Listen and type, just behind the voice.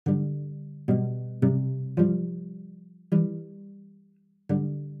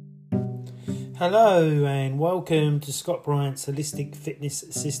Hello and welcome to Scott Bryant's Holistic Fitness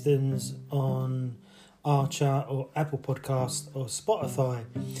Systems on Archer or Apple Podcast or Spotify.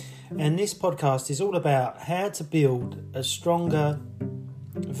 And this podcast is all about how to build a stronger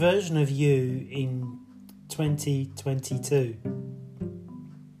version of you in 2022.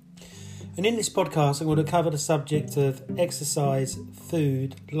 And in this podcast, I'm going to cover the subject of exercise,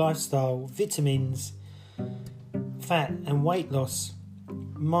 food, lifestyle, vitamins, fat and weight loss,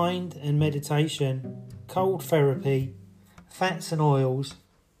 mind and meditation, cold therapy, fats and oils,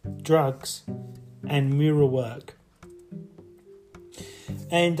 drugs, and mirror work.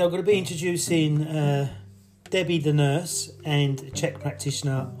 And I'm going to be introducing Debbie the nurse and Czech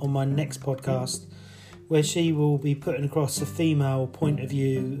practitioner on my next podcast, where she will be putting across a female point of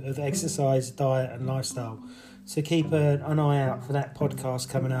view of exercise, diet and lifestyle. So keep an eye out for that podcast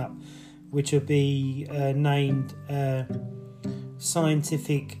coming up, which will be named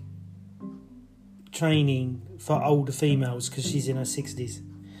Scientific Training for Older Females, because she's in her 60s.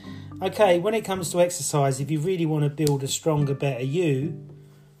 Okay, when it comes to exercise, if you really want to build a stronger, better you,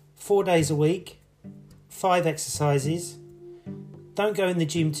 4 days a week, 5 exercises. Don't go in the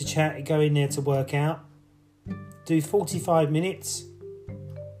gym to chat, go in there to work out. Do 45 minutes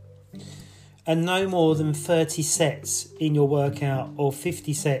and no more than 30 sets in your workout, or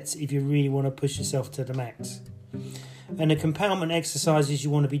 50 sets if you really want to push yourself to the max. And the compoundment exercises you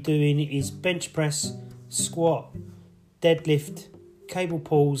want to be doing is bench press, squat, deadlift, cable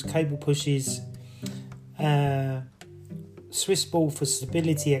pulls, cable pushes, Swiss ball for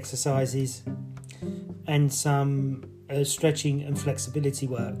stability exercises, and some stretching and flexibility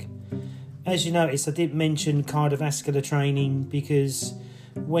work. As you notice, I didn't mention cardiovascular training, because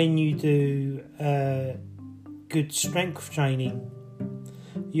when you do good strength training,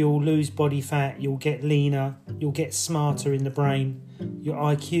 you'll lose body fat, you'll get leaner, you'll get smarter in the brain, your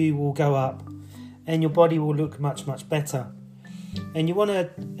IQ will go up, and your body will look much, much better. And you want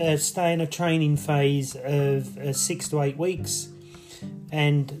to stay in a training phase of 6 to 8 weeks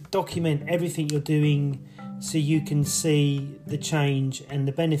and document everything you're doing so you can see the change and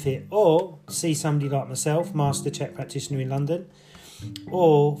the benefit, or see somebody like myself, Master Czech Practitioner in London,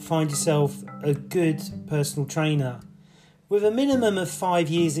 or find yourself a good personal trainer with a minimum of 5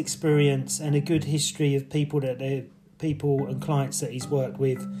 years experience and a good history of people and clients that he's worked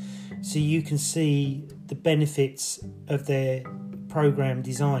with, so you can see the benefits of their program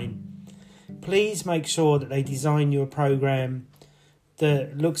design. Please make sure that they design you a program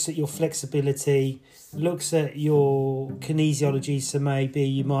that looks at your flexibility, looks at your kinesiology. So maybe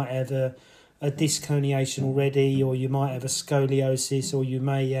you might have a disc herniation already, or you might have a scoliosis, or you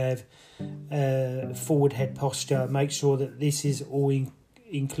may have forward head posture. Make sure that this is all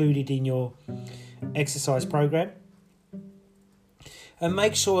included in your exercise program, and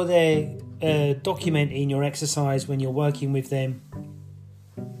make sure they're documenting your exercise when you're working with them,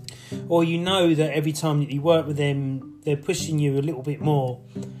 or you know that every time that you work with them, they're pushing you a little bit more,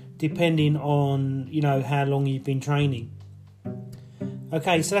 depending on how long you've been training.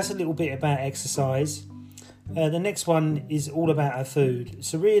 Okay, so that's a little bit about exercise. The next one is all about our food.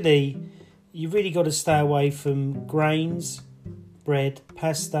 So really, you really got to stay away from grains, bread,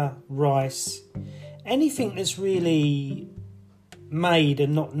 pasta, rice, anything that's really made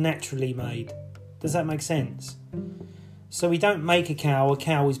and not naturally made. Does that make sense? So we don't make a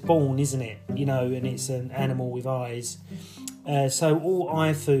cow is born, isn't it? And it's an animal with eyes. So all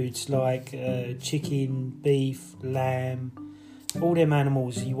eye foods like chicken, beef, lamb, all them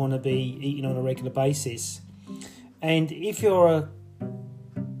animals you want to be eating on a regular basis. And if you're a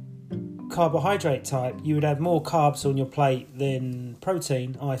carbohydrate type, you would have more carbs on your plate than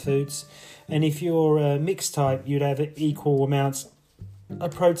protein, eye foods. And if you're a mixed type, you'd have equal amounts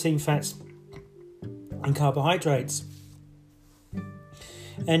of protein, fats and carbohydrates.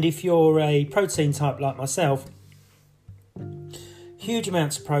 And if you're a protein type like myself, huge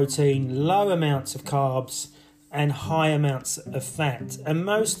amounts of protein, low amounts of carbs, and high amounts of fat. And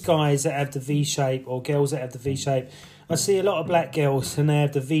most guys that have the V shape, or girls that have the V shape, I see a lot of black girls and they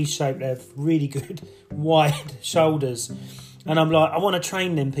have the V shape, they have really good wide shoulders. And I'm like, I want to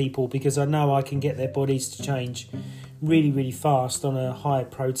train them people, because I know I can get their bodies to change really, really fast on a high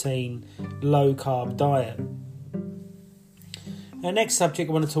protein, low carb diet. The next subject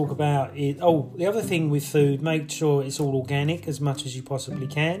I want to talk about is, the other thing with food, make sure it's all organic as much as you possibly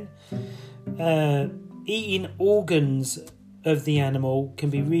can. Eating organs of the animal can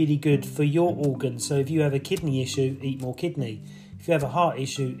be really good for your organs. So if you have a kidney issue, eat more kidney. If you have a heart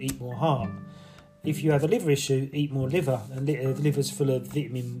issue, eat more heart. If you have a liver issue, eat more liver. And liver's full of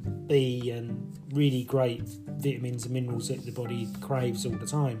vitamin B and really great vitamins and minerals that the body craves all the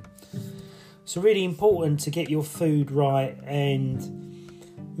time. So really important to get your food right, and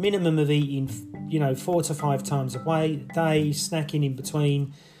minimum of eating, 4 to 5 times a day, snacking in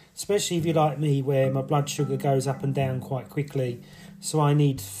between, especially if you're like me where my blood sugar goes up and down quite quickly. So I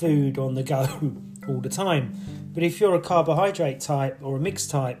need food on the go all the time. But if you're a carbohydrate type or a mixed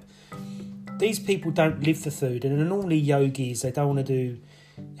type, these people don't live for food, and they're normally yogis. They don't want to do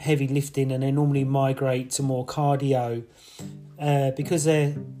heavy lifting, and they normally migrate to more cardio because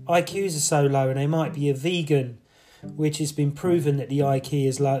their IQs are so low, and they might be a vegan, which has been proven that the IQ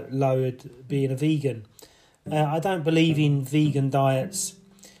is lowered being a vegan. I don't believe in vegan diets.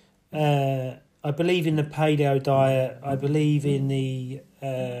 I believe in the paleo diet. I believe in the,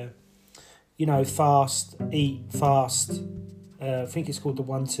 fast, eat, fast. I think it's called the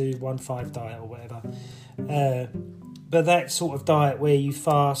 1-2-1-5 diet or whatever. But that sort of diet where you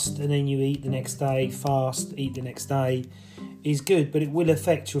fast and then you eat the next day, fast, eat the next day, is good, but it will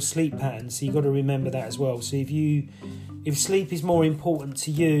affect your sleep patterns. So you've got to remember that as well. So if sleep is more important to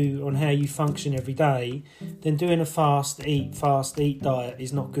you on how you function every day, then doing a fast, eat diet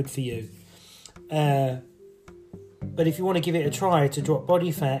is not good for you. But if you want to give it a try to drop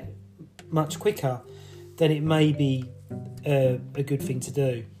body fat much quicker, then it may be a good thing to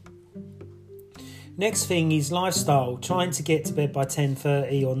do. Next thing is lifestyle, trying to get to bed by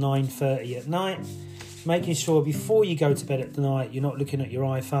 10:30 or 9:30 at night, making sure before you go to bed at night you're not looking at your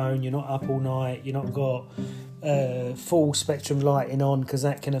iPhone, you're not up all night, you're not got full spectrum lighting on, because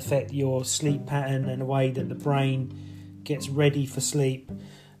that can affect your sleep pattern and the way that the brain gets ready for sleep.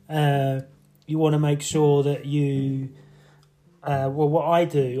 You want to make sure that you what I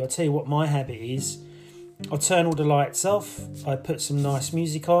do, I'll tell you what my habit is. I turn all the lights off, I put some nice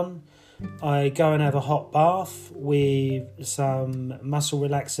music on, I go and have a hot bath with some muscle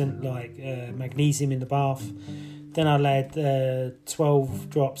relaxant like magnesium in the bath. Then I'll add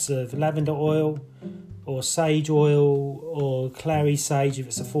 12 drops of lavender oil or sage oil or clary sage if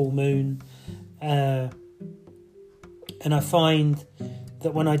it's a full moon. And I find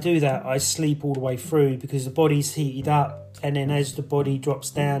that when I do that, I sleep all the way through because the body's heated up, and then as the body drops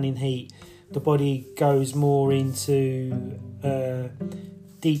down in heat, the body goes more into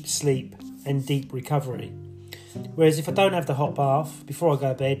deep sleep and deep recovery. Whereas if I don't have the hot bath before I go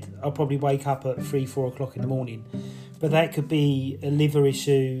to bed, I'll probably wake up at 3-4 o'clock in the morning. But that could be a liver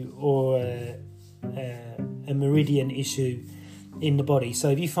issue or a meridian issue in the body. So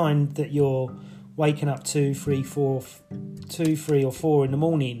if you find that you're waking up 2, 3 or 4 in the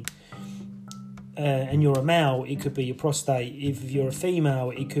morning, and you're a male, it could be your prostate. If you're a female,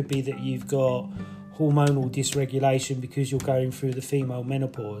 it could be that you've got hormonal dysregulation because you're going through the female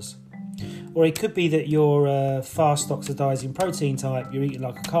menopause. Or it could be that you're a fast oxidizing protein type, you're eating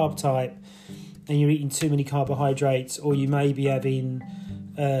like a carb type, and you're eating too many carbohydrates, or you may be having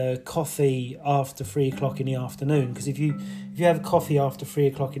coffee after 3 o'clock in the afternoon. Because if you have coffee after 3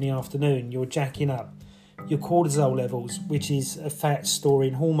 o'clock in the afternoon, you're jacking up your cortisol levels, which is a fat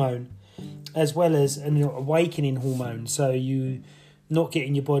storing hormone, as well as an awakening hormone. So you not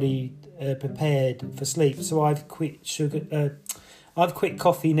getting your body prepared for sleep. So I've quit sugar. I've quit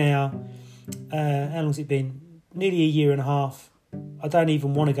coffee now. How long's it been? Nearly a year and a half. I don't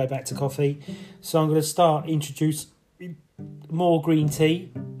even want to go back to coffee. So I'm going to start introduce more green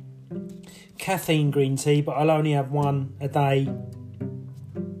tea, caffeine green tea, but I'll only have one a day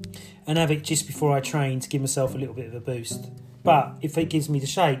and have it just before I train to give myself a little bit of a boost. But if it gives me the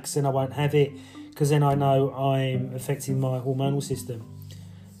shakes, then I won't have it, because then I know I'm affecting my hormonal system.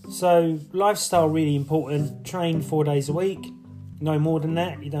 So lifestyle really important. Train 4 days a week. No more than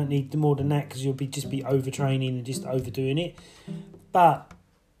that. You don't need more than that because you'll just be overtraining and just overdoing it. But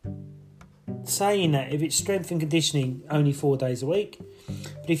saying that, if it's strength and conditioning, only 4 days a week.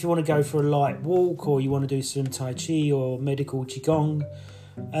 But if you want to go for a light walk, or you want to do some Tai Chi or medical Qigong,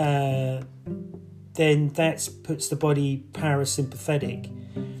 then that puts the body parasympathetic.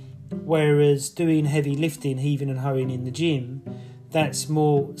 Whereas doing heavy lifting, heaving and hoeing in the gym, that's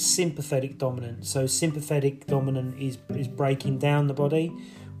more sympathetic dominant. So sympathetic dominant is breaking down the body,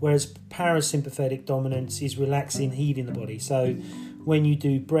 whereas parasympathetic dominance is relaxing, healing the body. So when you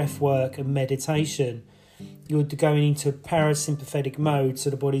do breath work and meditation, you're going into parasympathetic mode, so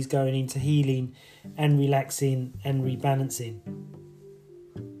the body's going into healing and relaxing and rebalancing.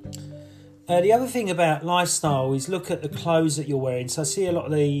 The other thing about lifestyle is look at the clothes that you're wearing. So I see a lot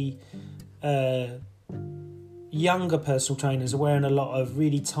of the younger personal trainers are wearing a lot of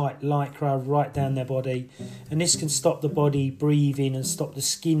really tight lycra right down their body, and this can stop the body breathing and stop the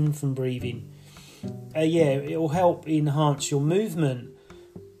skin from breathing. It will help enhance your movement,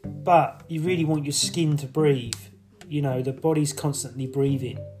 but you really want your skin to breathe. You know, the body's constantly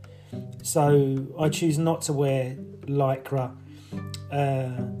breathing. So I choose not to wear Lycra,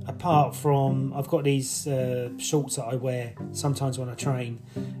 apart from I've got these shorts that I wear sometimes when I train,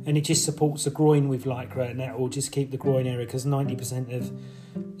 and it just supports the groin with Lycra, and that will just keep the groin area, because 90% of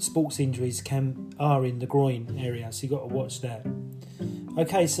sports injuries are in the groin area, so you've got to watch that.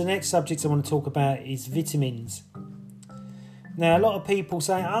 Okay, so the next subject I want to talk about is vitamins. Now, a lot of people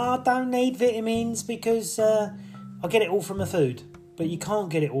say, I don't need vitamins because I get it all from the food. But you can't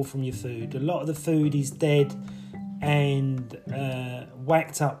get it all from your food. A lot of the food is dead and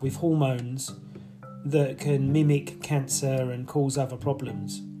whacked up with hormones that can mimic cancer and cause other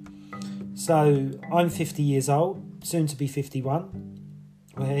problems. So I'm 50 years old, soon to be 51.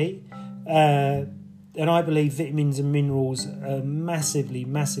 And I believe vitamins and minerals are massively,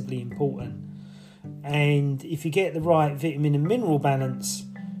 massively important. And if you get the right vitamin and mineral balance,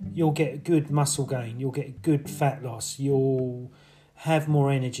 you'll get good muscle gain, you'll get good fat loss, you'll have more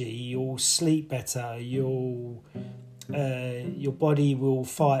energy, you'll sleep better, your body will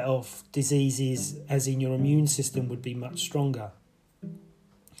fight off diseases, as in your immune system would be much stronger.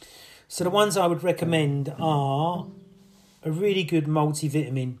 So the ones I would recommend are a really good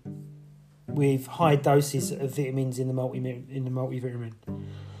multivitamin with high doses of vitamins in the multivitamin.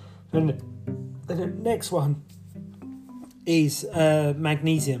 And the next one is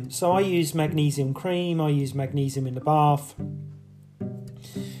magnesium. So I use magnesium cream, I use magnesium in the bath.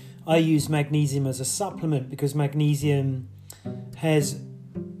 I use magnesium as a supplement because magnesium has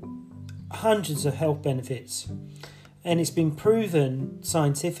hundreds of health benefits, and it's been proven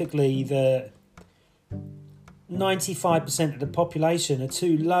scientifically that 95% of the population are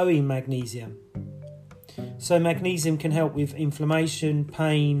too low in magnesium. So magnesium can help with inflammation,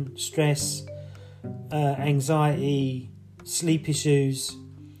 pain, stress, anxiety, sleep issues,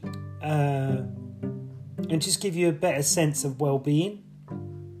 and just give you a better sense of well-being.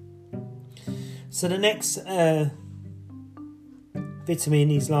 So the next vitamin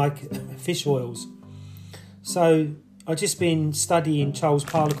is like fish oils. So I've just been studying Charles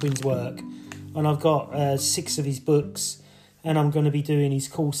Poliquin's work, and I've got 6 of his books, and I'm going to be doing his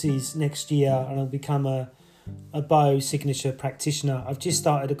courses next year, and I'll become a biosignature practitioner. I've just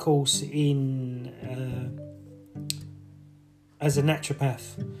started a course in as a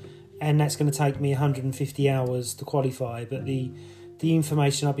naturopath, and that's going to take me 150 hours to qualify, but the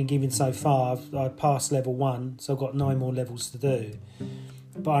information I've been given so far, I've passed level 1, so I've got 9 more levels to do.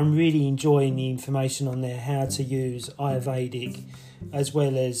 But I'm really enjoying the information on there, how to use Ayurvedic, as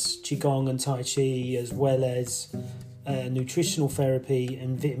well as Qigong and Tai Chi, as well as nutritional therapy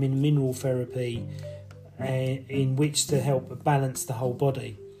and vitamin and mineral therapy, in which to help balance the whole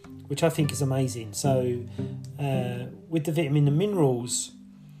body, which I think is amazing. So with the vitamin and minerals,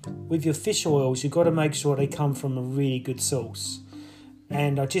 with your fish oils, you've got to make sure they come from a really good source.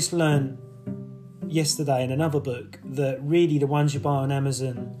 And I just learned yesterday in another book that really the ones you buy on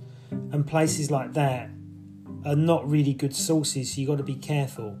Amazon and places like that are not really good sources, so you've got to be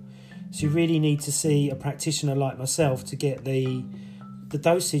careful. So you really need to see a practitioner like myself to get the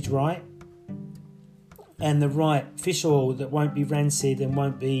dosage right, and the right fish oil that won't be rancid and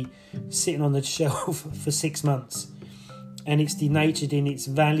won't be sitting on the shelf for 6 months, and it's denatured in its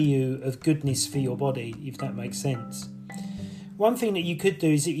value of goodness for your body, if that makes sense. One thing that you could do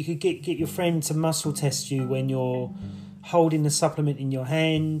is that you could get your friend to muscle test you when you're holding the supplement in your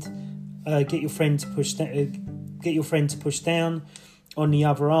hand. Get your friend to push down on the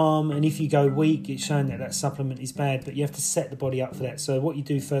other arm, and if you go weak, it's shown that supplement is bad. But you have to set the body up for that. So what you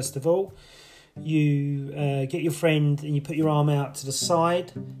do first of all, you get your friend and you put your arm out to the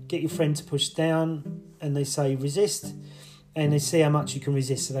side. Get your friend to push down, and they say resist, and they see how much you can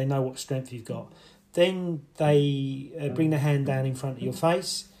resist, so they know what strength you've got. Then they bring the hand down in front of your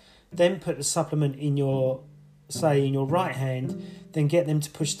face, then put the supplement in your right hand, then get them to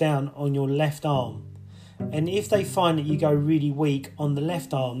push down on your left arm. And if they find that you go really weak on the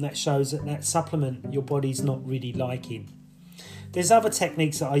left arm, that shows that supplement your body's not really liking. There's other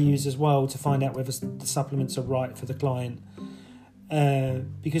techniques that I use as well to find out whether the supplements are right for the client.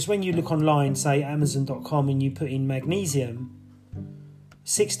 Because when you look online, say Amazon.com, and you put in magnesium,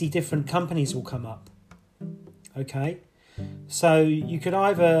 60 different companies will come up. Okay, so you could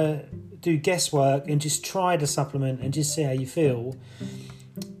either do guesswork and just try the supplement and just see how you feel,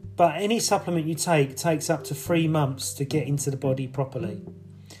 but any supplement you take takes up to 3 months to get into the body properly.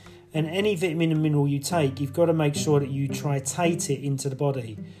 And any vitamin and mineral you take, you've got to make sure that you titrate it into the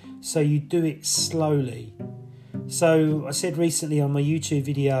body, so you do it slowly. So I said recently on my YouTube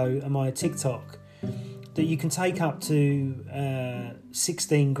video and my TikTok that you can take up to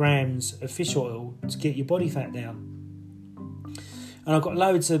 16 grams of fish oil to get your body fat down. And I've got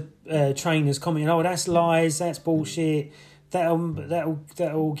loads of trainers commenting, "Oh, that's lies, that's bullshit,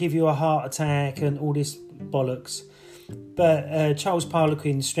 that'll give you a heart attack," and all this bollocks. But Charles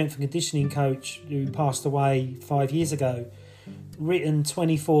Poliquin, strength and conditioning coach, who passed away 5 years ago, written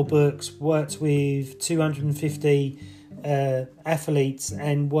 24 books, worked with 250 athletes,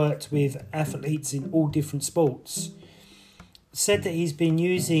 and worked with athletes in all different sports, said that he's been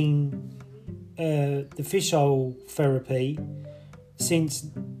using the fish oil therapy since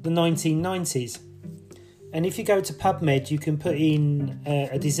the 1990s. And if you go to PubMed, you can put in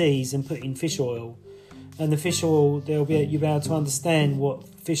a disease and put in fish oil, and the fish oil, you'll be able to understand what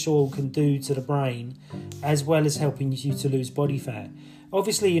fish oil can do to the brain, as well as helping you to lose body fat.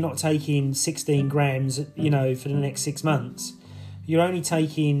 Obviously, you're not taking 16 grams, for the next 6 months. You're only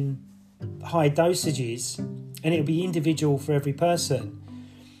taking high dosages, and it'll be individual for every person,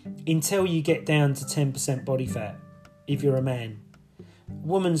 until you get down to 10% body fat if you're a man.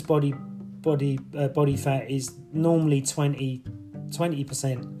 Woman's body fat is normally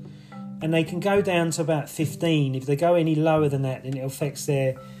 20%, and they can go down to about 15. If they go any lower than that, then it affects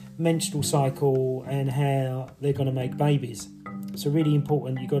their menstrual cycle and how they're going to make babies. So really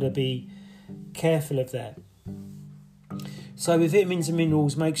important, you've got to be careful of that. So with vitamins and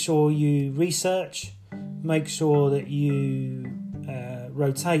minerals, make sure you research, make sure that you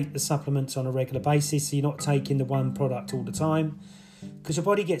rotate the supplements on a regular basis, so you're not taking the one product all the time, because your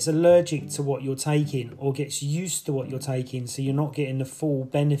body gets allergic to what you're taking or gets used to what you're taking, so you're not getting the full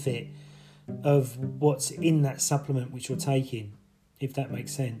benefit of what's in that supplement which you're taking, if that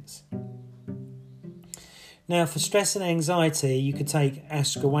makes sense. Now, for stress and anxiety, you could take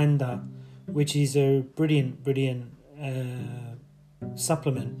ashwagandha, which is a brilliant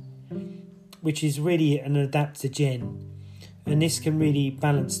supplement, which is really an adaptogen. And this can really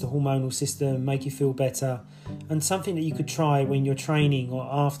balance the hormonal system, make you feel better, and something that you could try when you're training or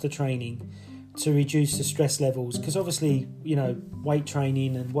after training to reduce the stress levels. Because obviously, weight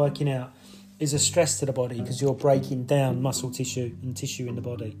training and working out is a stress to the body, because you're breaking down muscle tissue and tissue in the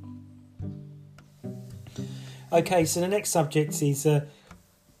body. Okay, so the next subject is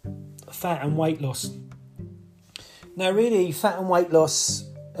fat and weight loss. Now, really, fat and weight loss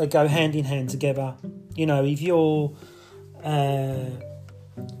go hand in hand together. If you're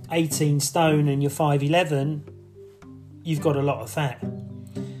 18 stone and you're 5'11", you've got a lot of fat.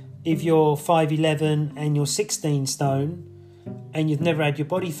 If you're 5'11" and you're 16 stone and you've never had your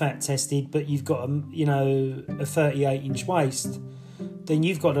body fat tested, but you've got a 38-inch waist, then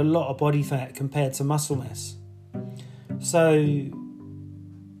you've got a lot of body fat compared to muscle mass. So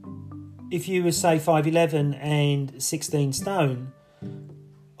if you were, say, 5'11" and 16 stone,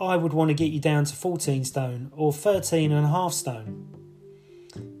 I would want to get you down to 14 stone or 13 and a half stone,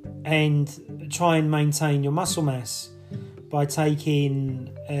 and try and maintain your muscle mass by taking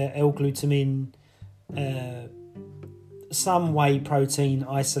L-glutamine, some whey protein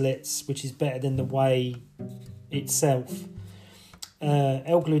isolates, which is better than the whey itself.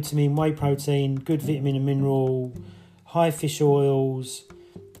 L-glutamine, whey protein, good vitamin and mineral, high fish oils,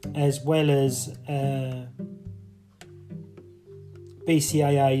 as well as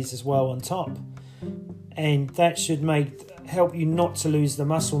BCAAs as well on top, and that should help you not to lose the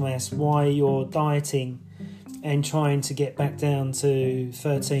muscle mass while you're dieting and trying to get back down to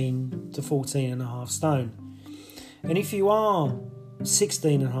 13 to 14 and a half stone. And if you are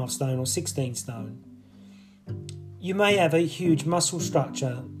 16 and a half stone or 16 stone, you may have a huge muscle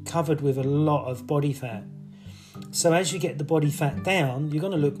structure covered with a lot of body fat. So as you get the body fat down, you're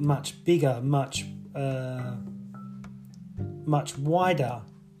going to look much bigger, much wider,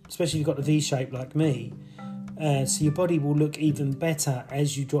 especially if you've got the V shape like me. So your body will look even better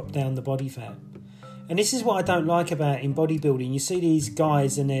as you drop down the body fat. And this is what I don't like about in bodybuilding. You see these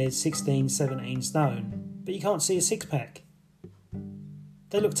guys and they're 16, 17 stone, but you can't see a six-pack.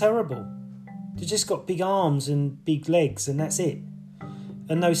 They look terrible. They've just got big arms and big legs, and that's it.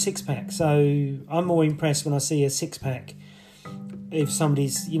 And no six-pack. So I'm more impressed when I see a six-pack if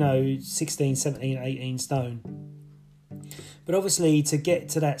somebody's, 16, 17, 18 stone. But obviously, to get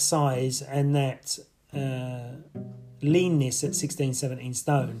to that size and that leanness at 16, 17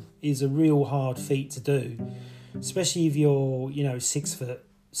 stone is a real hard feat to do, especially if you're, 6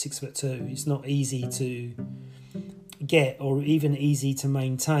 foot 2. It's not easy to get or even easy to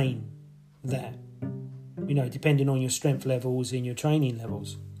maintain that, depending on your strength levels and your training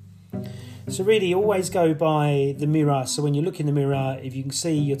levels. So really always go by the mirror. So when you look in the mirror, if you can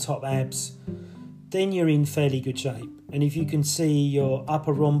see your top abs, then you're in fairly good shape. And if you can see your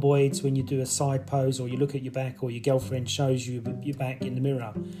upper rhomboids when you do a side pose, or you look at your back, or your girlfriend shows you your back in the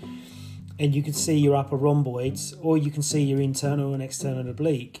mirror, and you can see your upper rhomboids, or you can see your internal and external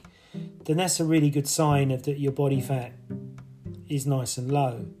oblique, then that's a really good sign of that your body fat is nice and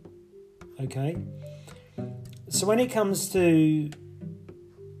low. Okay? So when it comes to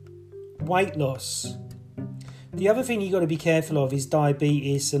weight loss, the other thing you've got to be careful of is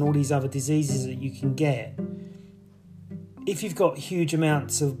diabetes and all these other diseases that you can get if you've got huge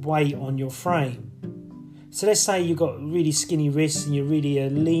amounts of weight on your frame. So let's say you've got really skinny wrists and you're really a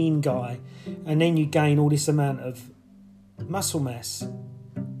lean guy, and then you gain all this amount of muscle mass.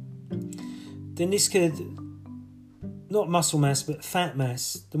 Then this could, not muscle mass, but fat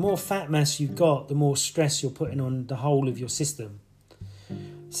mass. The more fat mass you've got, the more stress you're putting on the whole of your system.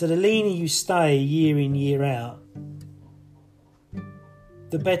 So the leaner you stay year in, year out,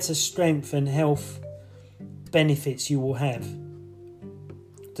 the better strength and health benefits you will have.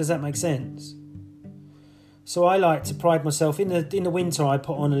 Does that make sense? So I like to pride myself in the winter. I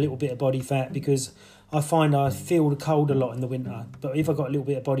put on a little bit of body fat because I find I feel the cold a lot in the winter. But if I've got a little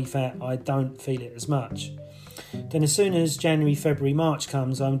bit of body fat, I don't feel it as much. Then as soon as January, February, March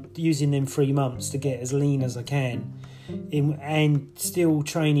comes, I'm using them 3 months to get as lean as I can and still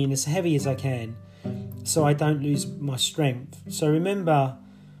training as heavy as I can so I don't lose my strength. So remember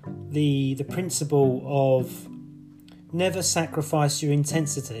the principle of never sacrifice your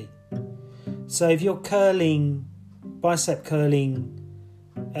intensity. So if you're bicep curling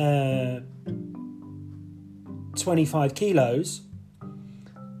 25 kilos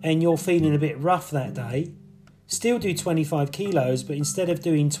and you're feeling a bit rough that day, still do 25 kilos, but instead of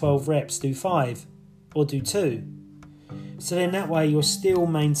doing 12 reps, do 5 or do 2. So then that way you're still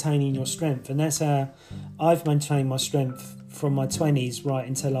maintaining your strength. And that's how I've maintained my strength from my 20s right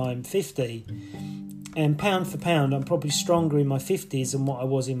until I'm 50. And pound for pound, I'm probably stronger in my 50s than what I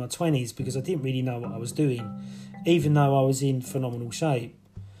was in my 20s because I didn't really know what I was doing, even though I was in phenomenal shape.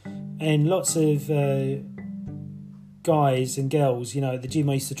 And lots of guys and girls, the gym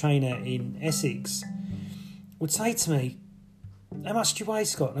I used to train at in Essex, would say to me, "How much do you weigh,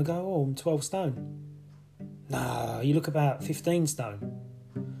 Scott?" And I go, "Oh, I'm 12 stone." "No, you look about 15 stone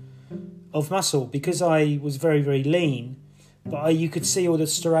of muscle," because I was very, very lean. But you could see all the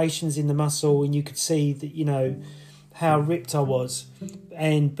striations in the muscle, and you could see that, how ripped I was.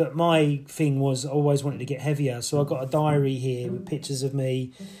 But my thing was I always wanted to get heavier. So I got a diary here with pictures of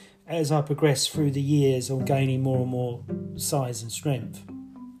me as I progressed through the years on gaining more and more size and strength.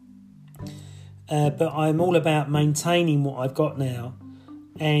 But I'm all about maintaining what I've got now.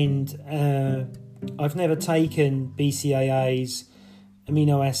 And I've never taken BCAAs,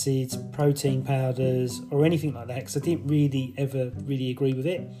 amino acids, protein powders, or anything like that because I didn't ever really agree with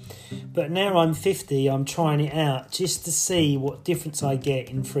it. But now I'm 50, I'm trying it out just to see what difference I get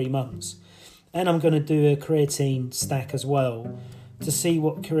in 3 months. And I'm going to do a creatine stack as well to see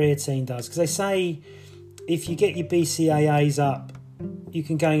what creatine does. Because they say if you get your BCAAs up, you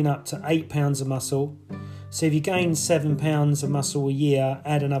can gain up to 8 pounds of muscle. So if you gain 7 pounds of muscle a year,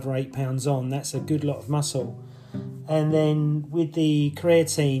 add another 8 pounds on, that's a good lot of muscle. And then with the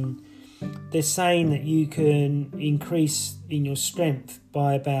creatine, they're saying that you can increase in your strength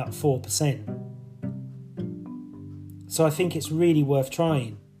by about 4%. So I think it's really worth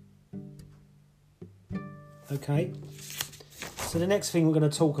trying. Okay. So the next thing we're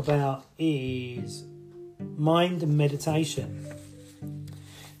going to talk about is mind and meditation.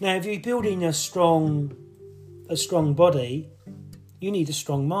 Now, if you're building a strong body, you need a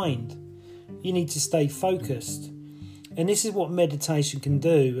strong mind. You need to stay focused. And this is what meditation can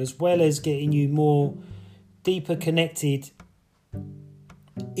do, as well as getting you more deeper connected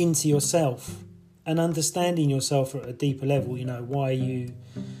into yourself and understanding yourself at a deeper level. Why you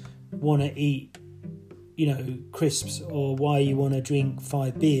want to eat, crisps, or why you want to drink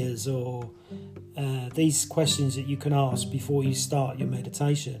 5 beers, or these questions that you can ask before you start your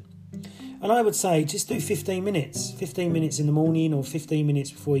meditation. And I would say just do 15 minutes in the morning or 15 minutes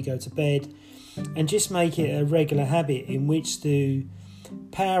before you go to bed, and just make it a regular habit in which to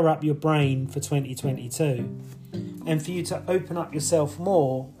power up your brain for 2022 and for you to open up yourself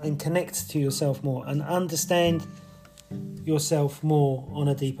more and connect to yourself more and understand yourself more on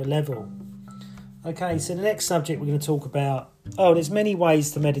a deeper level. Okay, so the next subject we're going to talk about, there's many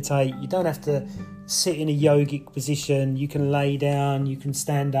ways to meditate. You don't have to sit in a yogic position. You can lay down, you can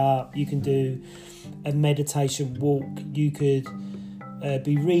stand up, you can do a meditation walk, you could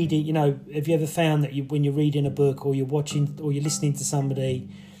be reading. Have you ever found that when you're reading a book or you're watching or you're listening to somebody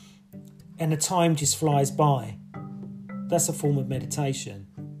and the time just flies by? That's a form of meditation.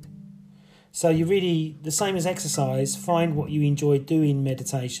 So you really, the same as exercise, find what you enjoy doing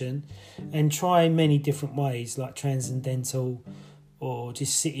meditation and try many different ways, like transcendental or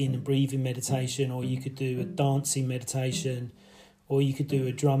just sitting and breathing meditation, or you could do a dancing meditation, or you could do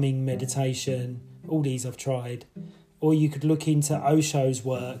a drumming meditation. All these I've tried. Or you could look into Osho's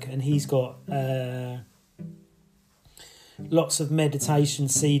work, and he's got lots of meditation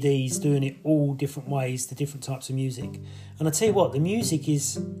CDs doing it all different ways to different types of music. And I tell you what, the music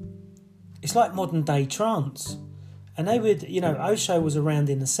it's like modern day trance. And they would, Osho was around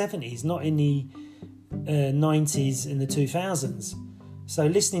in the 70s, not in the 90s and the 2000s. So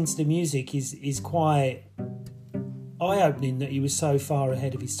listening to the music is quite eye-opening that he was so far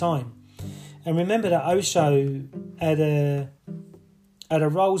ahead of his time. And remember that Osho had a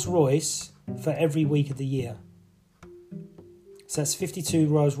Rolls Royce for every week of the year. So that's 52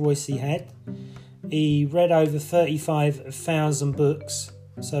 Rolls Royce he had. He read over 35,000 books,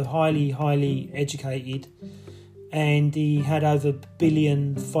 so highly, highly educated. And he had over 1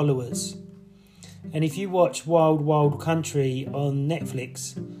 billion followers. And if you watch Wild Wild Country on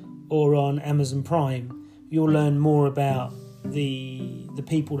Netflix or on Amazon Prime, you'll learn more about the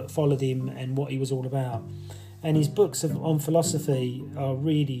people that followed him and what he was all about. And his books on philosophy are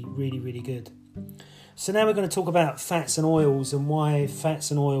really, really, really good. So now we're going to talk about fats and oils and why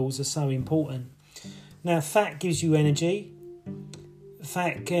fats and oils are so important. Now, fat gives you energy.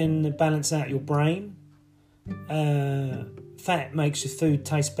 Fat can balance out your brain. Fat makes your food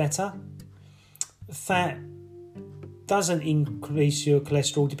taste better. Fat doesn't increase your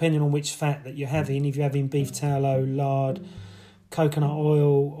cholesterol depending on which fat that you're having. If you're having beef tallow, lard, coconut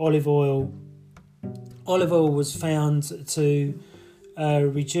oil, olive oil. Olive oil was found to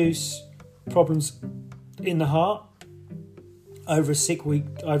reduce problems in the heart over a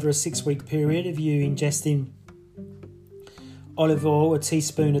 6-week period of you ingesting olive oil, a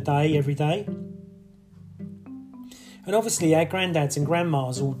teaspoon a day, every day. And obviously our granddads and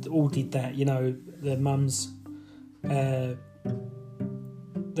grandmas all did that, their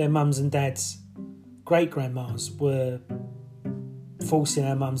mums and dads, great grandmas were forcing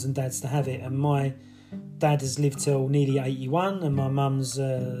our mums and dads to have it. And my dad has lived till nearly 81 and my mum's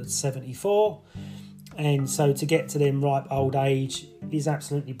 74. And so to get to them ripe old age is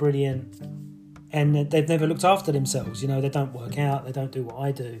absolutely brilliant. And they've never looked after themselves, they don't work out, they don't do what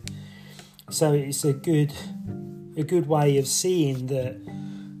I do. So it's a good way of seeing that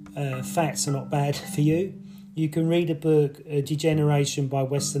fats are not bad for you. You can read a book, Degeneration by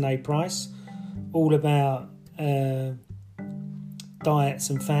Weston A. Price, all about diets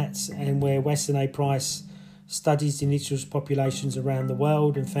and fats, and where Weston A. Price studies the indigenous populations around the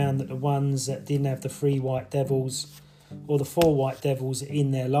world and found that the ones that didn't have the 3 white devils or the 4 white devils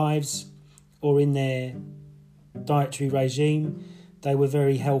in their lives or in their dietary regime, they were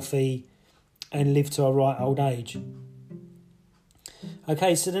very healthy and lived to a right old age.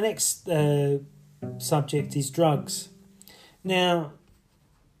 Okay, so the next subject is drugs. Now,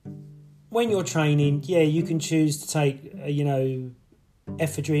 when you're training, you can choose to take, ephedrine.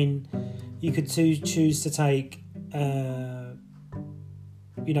 You could choose to take,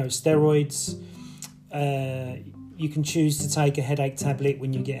 steroids. You can choose to take a headache tablet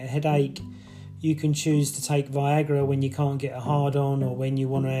when you get a headache. You can choose to take Viagra when you can't get a hard-on or when you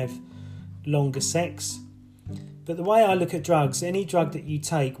want to have longer sex. But the way I look at drugs, any drug that you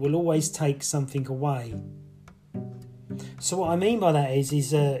take will always take something away. So what I mean by that is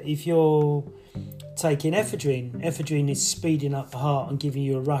if you're taking ephedrine is speeding up the heart and giving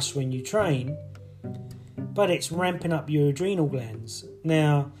you a rush when you train, but it's ramping up your adrenal glands.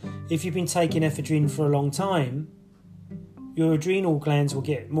 Now, if you've been taking ephedrine for a long time, your adrenal glands will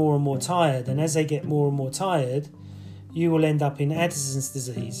get more and more tired, and as they get more and more tired, you will end up in Addison's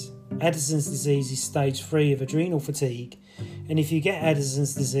disease. Addison's disease is stage 3 of adrenal fatigue, and if you get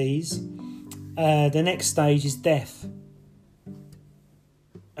Addison's disease, the next stage is death.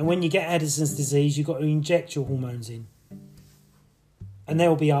 And when you get Addison's disease, you've got to inject your hormones in, and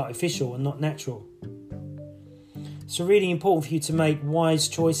they'll be artificial and not natural. So really important for you to make wise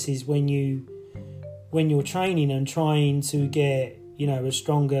choices when you're training and trying to get, a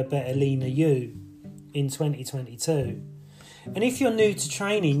stronger, better, leaner you in 2022. And if you're new to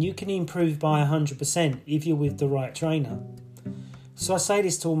training, you can improve by 100% if you're with the right trainer. So I say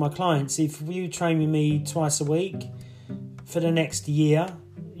this to all my clients: if you train with me twice a week for the next year,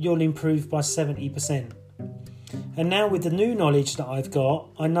 you'll improve by 70%. And now with the new knowledge that I've got,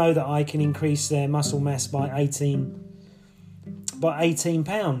 I know that I can increase their muscle mass by 18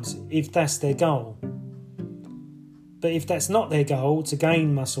 pounds if that's their goal. But if that's not their goal, to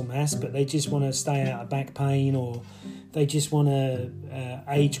gain muscle mass, but they just want to stay out of back pain, or they just want to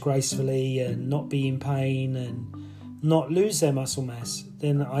age gracefully and not be in pain and not lose their muscle mass,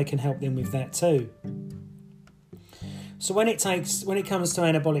 then I can help them with that too. So when it comes to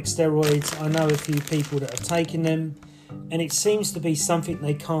anabolic steroids, I know a few people that have taken them, and it seems to be something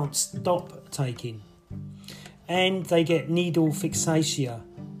they can't stop taking. And they get needle fixatia.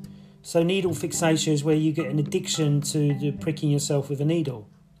 So needle fixatia is where you get an addiction to the pricking yourself with a needle.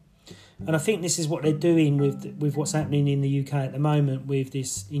 And I think this is what they're doing with what's happening in the UK at the moment with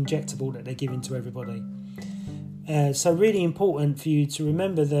this injectable that they're giving to everybody. So really important for you to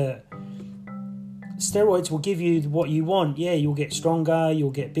remember that steroids will give you what you want. Yeah, you'll get stronger,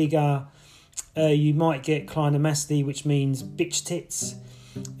 you'll get bigger. You might get clinomasty, which means bitch tits.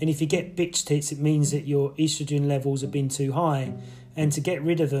 And if you get bitch tits, it means that your estrogen levels have been too high. And to get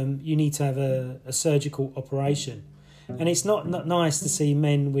rid of them, you need to have a surgical operation. And it's not nice to see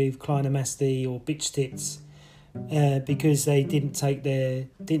men with clinomasty or bitch tits because they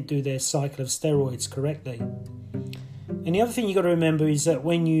didn't do their cycle of steroids correctly. And the other thing you got to remember is that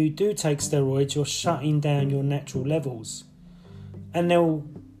when you do take steroids, you're shutting down your natural levels, and they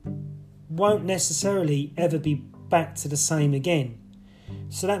won't necessarily ever be back to the same again.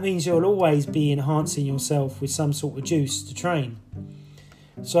 So that means you'll always be enhancing yourself with some sort of juice to train.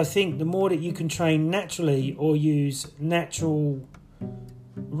 So I think the more that you can train naturally or use natural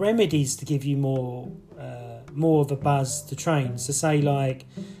remedies to give you more of a buzz to train. So say like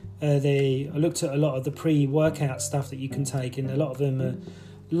I looked at a lot of the pre-workout stuff that you can take, and a lot of them are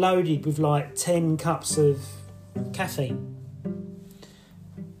loaded with like 10 cups of caffeine.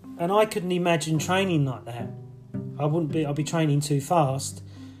 And I couldn't imagine training like that. I'd be training too fast.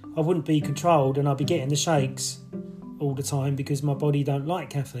 I wouldn't be controlled, and I'd be getting the shakes all the time because my body don't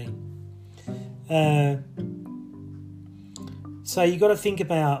like caffeine. So you got to think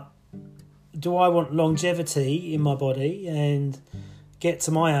about, do I want longevity in my body and get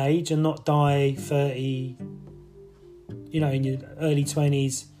to my age and not die 30, in your early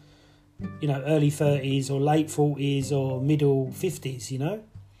 20s, early 30s or late 40s or middle 50s,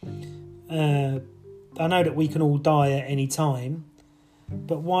 I know that we can all die at any time,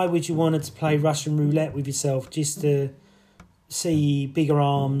 but why would you want to play Russian roulette with yourself just to see bigger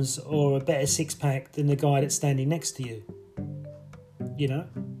arms or a better six-pack than the guy that's standing next to you?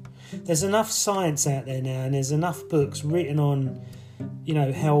 There's enough science out there now, and there's enough books written on,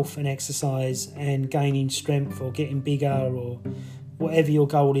 health and exercise and gaining strength or getting bigger or whatever your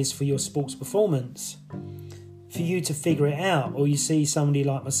goal is for your sports performance, for you to figure it out. Or you see somebody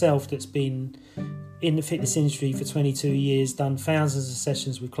like myself that's been in the fitness industry for 22 years, done thousands of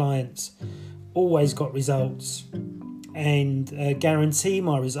sessions with clients, always got results, and guarantee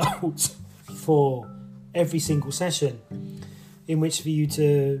my results for every single session, in which for you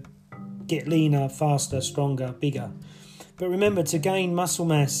to get leaner, faster, stronger, bigger. But remember, to gain muscle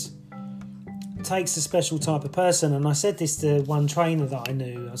mass takes a special type of person. And I said this to one trainer that I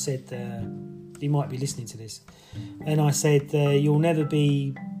knew. I said, he might be listening to this. And I said, you'll never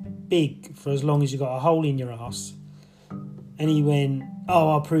be big for as long as you've got a hole in your ass. And he went,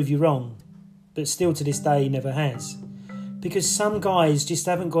 oh, I'll prove you wrong. But still to this day, he never has. Because some guys just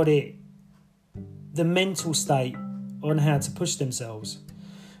haven't got the mental state on how to push themselves.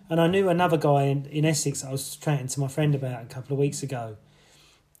 And I knew another guy in Essex I was chatting to my friend about a couple of weeks ago.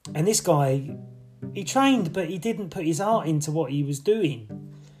 And this guy, he trained, but he didn't put his heart into what he was doing.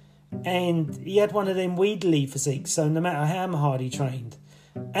 And he had one of them Weedley physiques, so no matter how hard he trained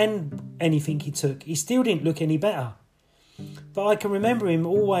and anything he took, he still didn't look any better. But I can remember him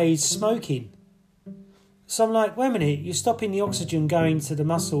always smoking. So I'm like, wait a minute, you're stopping the oxygen going to the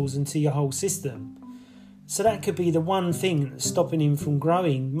muscles and to your whole system. So that could be the one thing that's stopping him from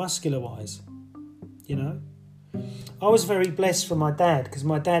growing muscular-wise, I was very blessed from my dad, because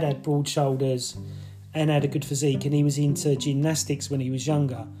my dad had broad shoulders and had a good physique, and he was into gymnastics when he was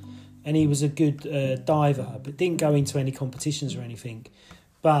younger, and he was a good diver, but didn't go into any competitions or anything.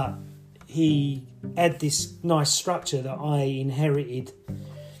 But he had this nice structure that I inherited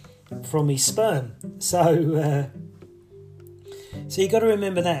from his sperm. So you got to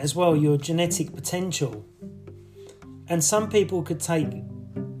remember that as well, your genetic potential. And some people could take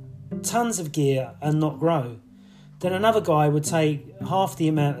tons of gear and not grow. Then another guy would take half the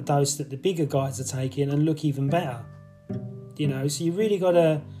amount of dose that the bigger guys are taking and look even better. So you really got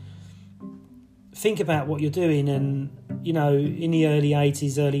to think about what you're doing. And, in the early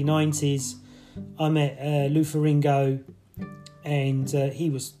 80s, early 90s, I met Lou Ferrigno, and he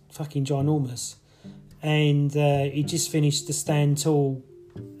was fucking ginormous. And he just finished the Stand Tall.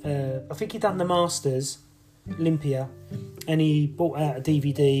 I think he'd done the Masters, Olympia, and he brought out a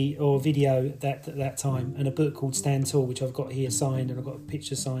DVD or video at that time, and a book called Stand Tall, which I've got here signed, and I've got a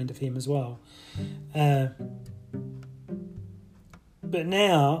picture signed of him as well. But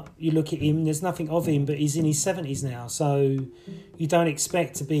now you look at him, there's nothing of him, but he's in his 70s now. So you don't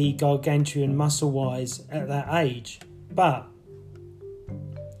expect to be gargantuan muscle-wise at that age. But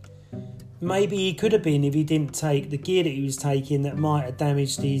maybe he could have been if he didn't take the gear that he was taking that might have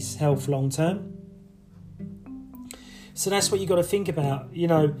damaged his health long term. So that's what you got to think about. You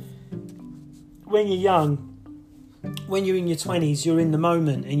know, when you're young, when you're in your 20s, you're in the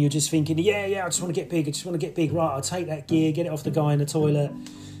moment and you're just thinking, yeah, I just want to get big. I just want to get big. Right, I'll take that gear, get it off the guy in the toilet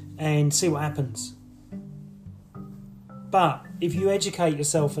and see what happens. But if you educate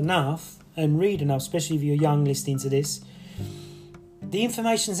yourself enough and read enough, especially if you're young listening to this, the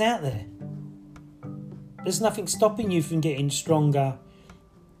information's out there. There's nothing stopping you from getting stronger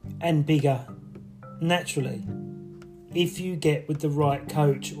and bigger naturally if you get with the right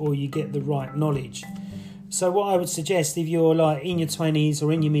coach or you get the right knowledge. So what I would suggest, if you're like in your 20s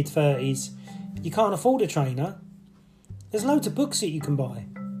or in your mid-30s, you can't afford a trainer, there's loads of books that you can buy.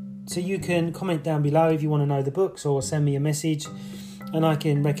 So you can comment down below if you want to know the books, or send me a message and I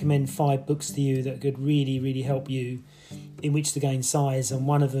can recommend 5 books to you that could really, really help you in which to gain size. And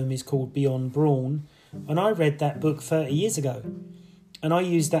one of them is called Beyond Brawn. And I read that book 30 years ago. And I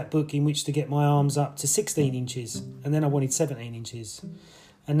used that book in which to get my arms up to 16 inches. And then I wanted 17 inches.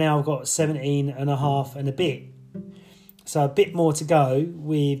 And now I've got 17 and a half and a bit. So a bit more to go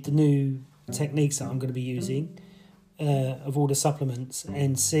with the new techniques that I'm going to be using of all the supplements,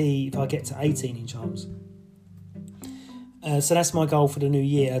 and see if I get to 18-inch arms. So that's my goal for the new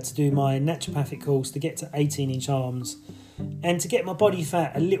year, to do my naturopathic course, to get to 18-inch arms and to get my body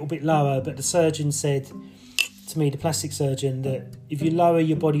fat a little bit lower. But the surgeon said to me, the plastic surgeon, that if you lower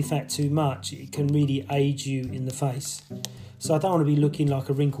your body fat too much, it can really age you in the face. So I don't want to be looking like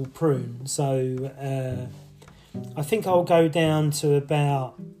a wrinkled prune. So I think I'll go down to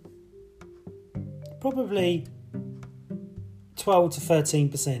about probably 12 to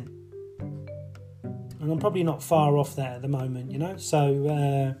 13%. And I'm probably not far off that at the moment, you know.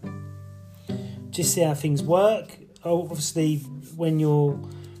 So just see how things work. Obviously, when you're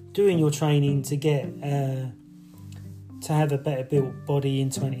doing your training to get to have a better built body in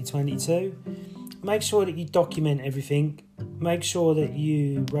 2022, make sure that you document everything. Make sure that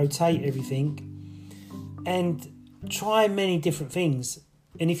you rotate everything, and try many different things.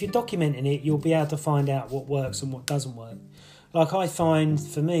 And if you're documenting it, you'll be able to find out what works and what doesn't work. Like I find,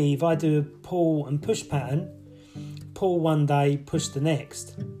 for me, if I do a pull and push pattern, pull one day, push the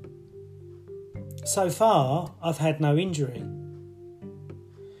next, so far I've had no injury.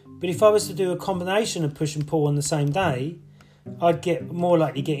 But if I was to do a combination of push and pull on the same day, I'd get more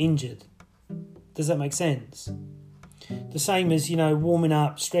likely to get injured. Does that make sense? The same as, you know, warming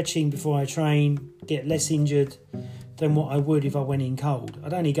up, stretching before I train, get less injured than what I would if I went in cold.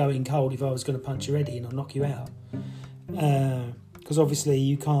 I'd only go in cold if I was going to punch you ready and I'll knock you out. Because obviously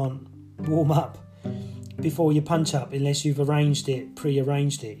you can't warm up before you punch up unless you've prearranged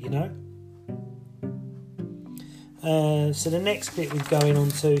it, you know. So the next bit we're going on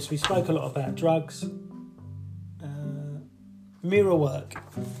to, so we spoke a lot about drugs, mirror work.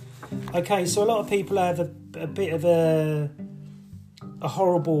 Okay, so a lot of people have a bit of a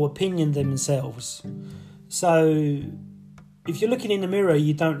horrible opinion themselves. So if you're looking in the mirror,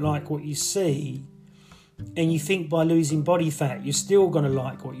 you don't like what you see, and you think by losing body fat you're still going to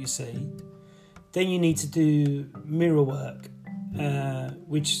like what you see, then you need to do mirror work,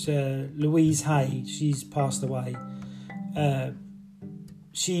 which Louise Hay, she's passed away,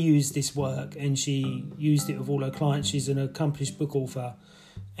 she used this work and she used it with all her clients. She's an accomplished book author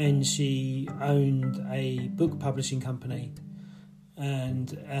and she owned a book publishing company, and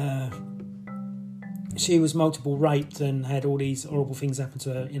she was multiple raped and had all these horrible things happen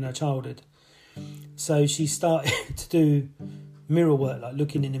to her in her childhood. So she started to do mirror work, like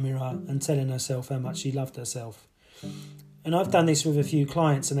looking in the mirror and telling herself how much she loved herself. And I've done this with a few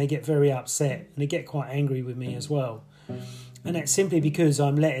clients and they get very upset and they get quite angry with me as well. And that's simply because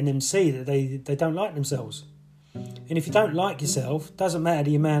I'm letting them see that they don't like themselves. And if you don't like yourself, doesn't matter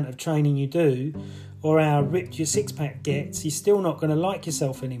the amount of training you do or how ripped your six-pack gets, you're still not going to like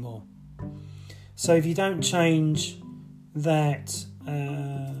yourself anymore. So if you don't change that,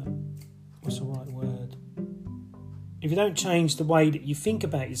 what's the right word? If you don't change the way that you think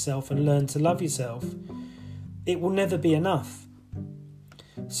about yourself and learn to love yourself, it will never be enough.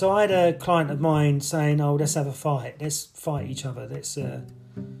 So I had a client of mine saying, oh, let's have a fight. Let's fight each other. Let's,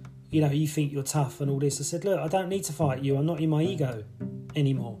 you think you're tough and all this. I said, look, I don't need to fight you. I'm not in my ego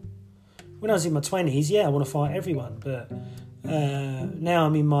anymore. When I was in my 20s, yeah, I want to fight everyone. But now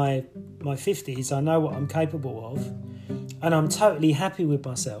I'm in my 50s. I know what I'm capable of. And I'm totally happy with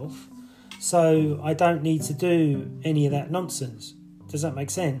myself. So I don't need to do any of that nonsense. Does that make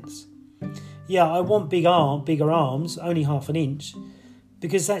sense? Yeah, I want bigger arms, only 1/2 inch,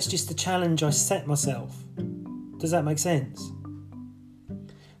 because that's just the challenge I set myself. Does that make sense?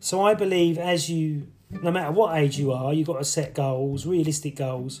 So I believe no matter what age you are, you've got to set goals, realistic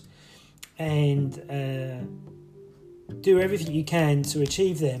goals, and do everything you can to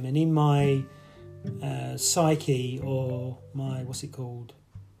achieve them. And in my psyche, or my, what's it called?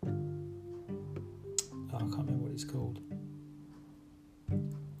 Oh, I can't remember what it's called.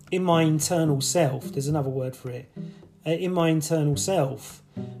 In my internal self, there's another word for it. In my internal self,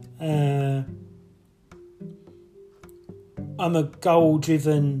 I'm a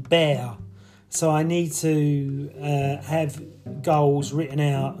goal-driven bear. So I need to have goals written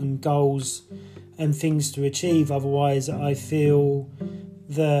out and goals and things to achieve. Otherwise, I feel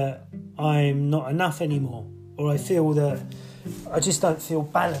that I'm not enough anymore. Or I feel that I just don't feel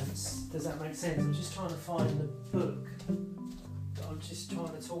balanced. Does that make sense? I'm just trying to find the book that I'm just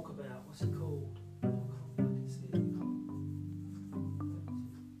trying to talk about. What's it called? I can't see it.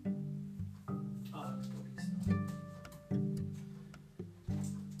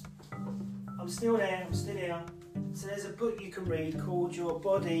 I'm still there. So there's a book you can read called Your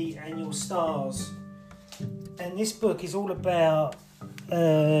Body and Your Stars. And this book is all about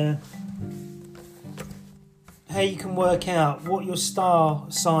how you can work out what your star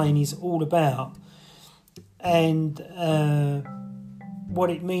sign is all about, and what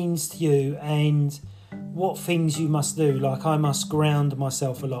it means to you, and what things you must do. Like, I must ground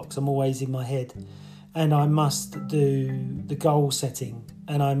myself a lot because I'm always in my head, and I must do the goal setting,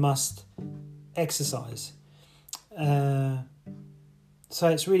 and I must exercise. So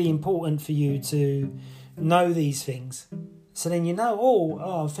it's really important for you to know these things. So then you know, oh,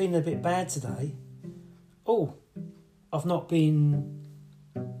 I'm feeling a bit bad today. Oh, I've not been,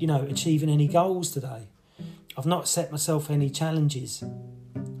 achieving any goals today. I've not set myself any challenges.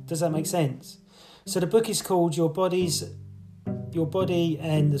 Does that make sense? So the book is called Your Body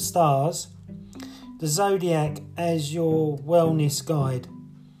and the Stars, the Zodiac as Your Wellness Guide.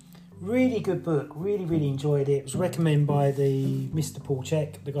 Really good book. Really, really enjoyed it. It was recommended by the Mr. Paul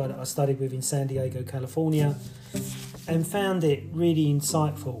Check, the guy that I studied with in San Diego, California, and found it really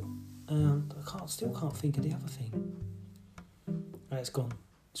insightful. I still can't think of the other thing. Right, it's gone.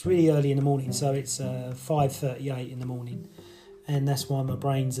 It's really early in the morning, so it's 5:38 in the morning, and that's why my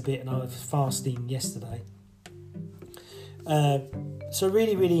brain's a bit, and I was fasting yesterday. So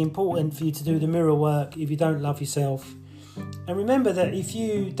really, really important for you to do the mirror work if you don't love yourself. And remember that if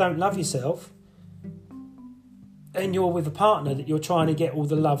you don't love yourself and you're with a partner that you're trying to get all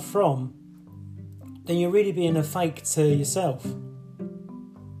the love from, then you're really being a fake to yourself.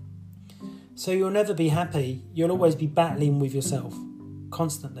 So you'll never be happy. You'll always be battling with yourself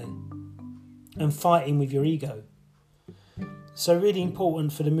constantly and fighting with your ego. So really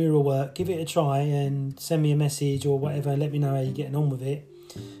important for the mirror work. Give it a try and send me a message or whatever. Let me know how you're getting on with it.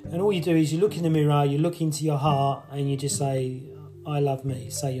 And all you do is you look in the mirror, you look into your heart, and you just say, I love me.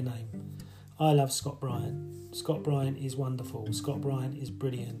 Say your name. I love Scott Bryant. Scott Bryant is wonderful. Scott Bryant is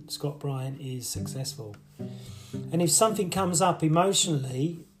brilliant. Scott Bryant is successful. And if something comes up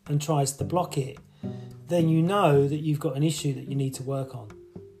emotionally and tries to block it, then you know that you've got an issue that you need to work on.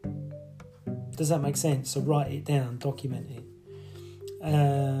 Does that make sense? So write it down, document it.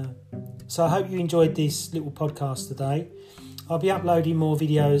 So I hope you enjoyed this little podcast today. I'll be uploading more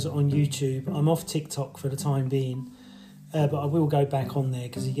videos on YouTube. I'm off TikTok for the time being, but I will go back on there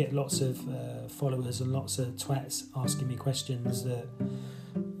because you get lots of followers and lots of twats asking me questions that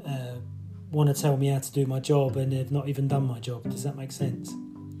want to tell me how to do my job, and they've not even done my job. Does that make sense?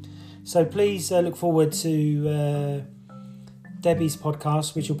 So please look forward to Debbie's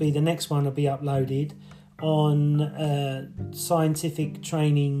podcast, which will be the next one will be uploaded on scientific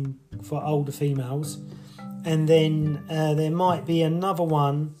training for older females. And then there might be another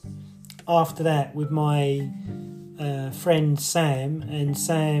one after that with my friend Sam. And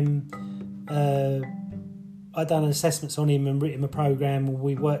Sam, I've done assessments on him and written a program.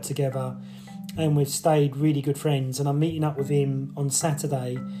 We worked together and we've stayed really good friends. And I'm meeting up with him on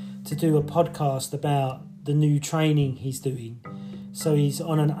Saturday to do a podcast about the new training he's doing. So he's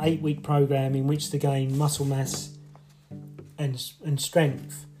on an 8-week program in which to gain muscle mass and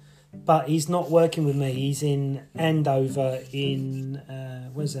strength. But he's not working with me. He's in Andover in,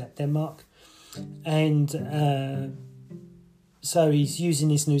 where's that, Denmark? And so he's using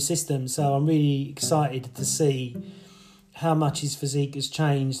this new system. So I'm really excited to see how much his physique has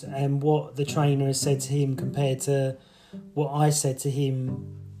changed and what the trainer has said to him compared to what I said to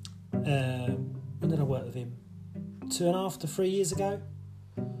him. When did I work with him? 2.5 to 3 years ago.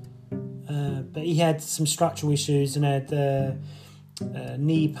 But he had some structural issues and had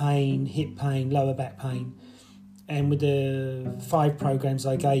knee pain, hip pain, lower back pain. And with the 5 programs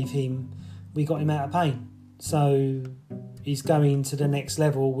I gave him, we got him out of pain. So he's going to the next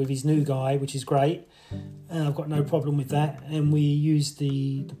level with his new guy, which is great. I've got no problem with that. And we used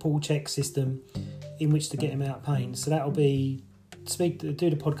the Paul Check system in which to get him out of pain. So that'll be do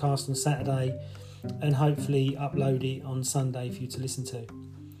the podcast on Saturday and hopefully upload it on Sunday for you to listen to.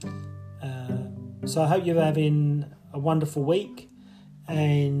 So I hope you're having a wonderful week,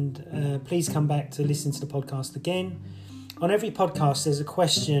 and please come back to listen to the podcast again. On every podcast there's a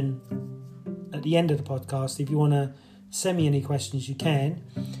question at the end of the podcast. If you want to send me any questions, you can.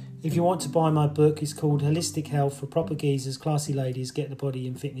 If you want to buy my book, it's called Holistic Health for Proper Geezers, Classy Ladies, Get the Body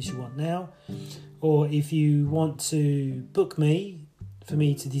and Fitness You Want Now. Or if you want to book me for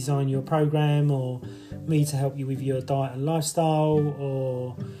me to design your program, or me to help you with your diet and lifestyle,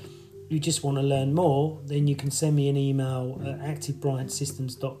 or you just want to learn more, then you can send me an email at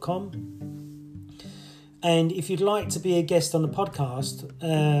activebryantsystems.com. And if you'd like to be a guest on the podcast,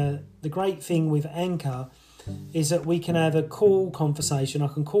 the great thing with Anchor is that we can have a call conversation. I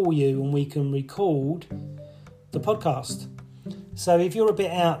can call you and we can record the podcast. So if you're a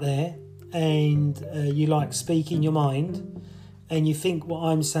bit out there and you like speaking your mind and you think what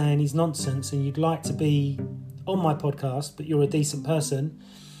I'm saying is nonsense and you'd like to be on my podcast but you're a decent person,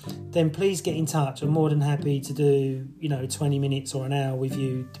 then please get in touch. I'm more than happy to do 20 minutes or an hour with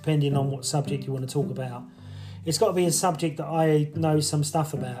you, depending on what subject you want to talk about. It's got to be a subject that I know some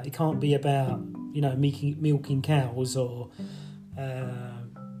stuff about. It can't be about milking cows or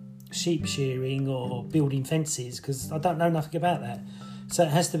sheep shearing or building fences, because I don't know nothing about that. So it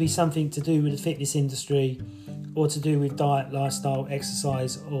has to be something to do with the fitness industry or to do with diet, lifestyle,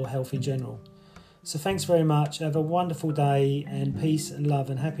 exercise or health in general. So thanks very much. Have a wonderful day, and peace and love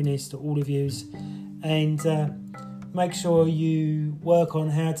and happiness to all of yous. And make sure you work on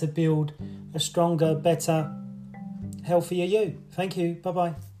how to build a stronger, better, healthier you. Thank you.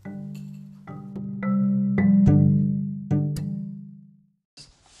 Bye-bye.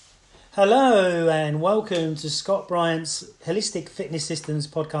 Hello and welcome to Scott Bryant's Holistic Fitness Systems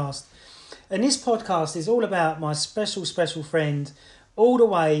podcast. And this podcast is all about my special friend all the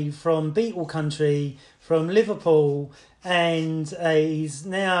way from Beatle Country, from Liverpool, and he's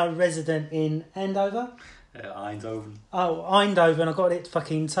now resident in Andover. Eindhoven. Oh, Eindhoven. I got it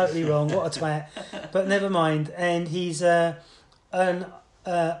fucking totally wrong. What a twat. But never mind. And he's an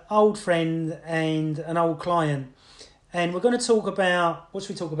old friend and an old client. And we're going to talk about, what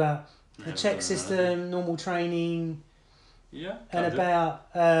should we talk about? The check system, normal training. Yeah. And about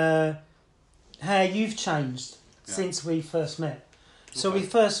how you've changed since we first met. So we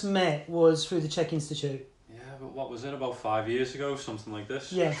first met was through the Czech Institute. Yeah, but what was it, about 5 years ago, something like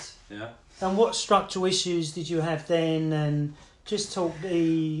this? Yes. Yeah. And what structural issues did you have then? And just talk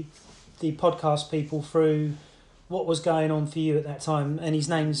the podcast people through what was going on for you at that time. And his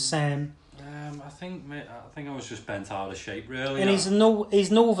name's Sam. I think I was just bent out of shape, really. And he's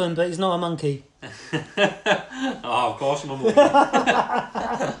northern, but he's not a monkey. Oh, of course I'm a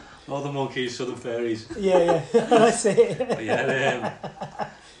monkey. All the monkeys, southern fairies. Yeah, that's it. But yeah,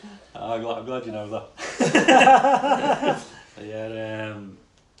 I'm glad you know that. Yeah, I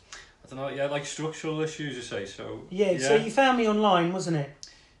don't know. Yeah, like structural issues, you say. So yeah. So you found me online, wasn't it?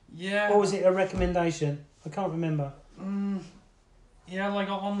 Yeah. Or was it a recommendation? I can't remember. Yeah, like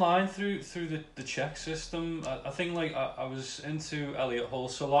online through the check system. I think like I was into Elliot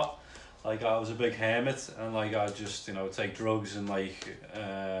Hulse a lot. Like I was a big hermit, and like I just take drugs and like.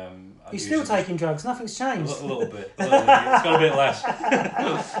 You're still taking drugs. Nothing's changed. A little bit. It's got a bit less.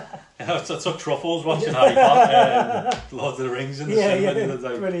 I took truffles watching Harry Potter, Lord of the Rings in the cinema the other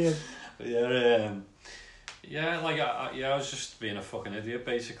day. Brilliant. But I was just being a fucking idiot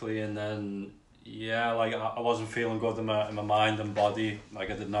basically, and then I wasn't feeling good in my mind and body. Like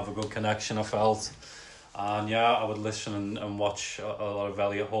I didn't have a good connection, I felt. And I would listen and watch a lot of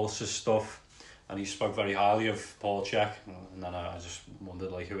Elliot Hulse's stuff, and he spoke very highly of Paul Check, and then I just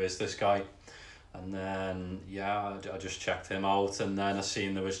wondered like, who is this guy? And then I just checked him out, and then I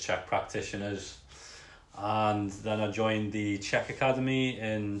seen there was Check practitioners, and then I joined the Check Academy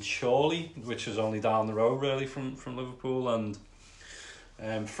in Chorley, which is only down the road really from Liverpool, and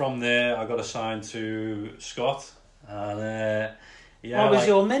from there I got assigned to Scott, and I was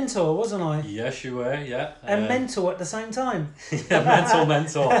your mentor, wasn't I? Yes, you were, yeah. And mentor at the same time. Yeah,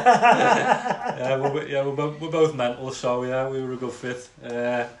 mentor. We're both mental, so we were a good fit.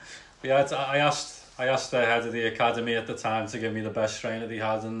 I asked the head of the academy at the time to give me the best trainer they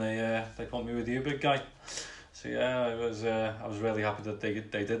had, and they put me with you, big guy. So I was really happy that they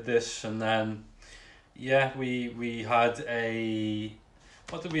did this, and then Yeah, we had a,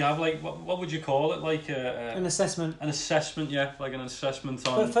 what did we have, like, what would you call it, like An assessment. an assessment, yeah, like an assessment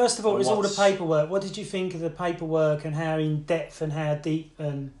on. But first of all, on it was all the what's- paperwork. What did you think of the paperwork and how in depth and how deep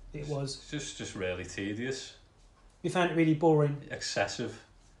it was? Just really tedious, You found it really boring. excessive.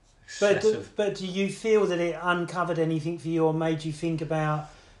 But do you feel that it uncovered anything for you or made you think about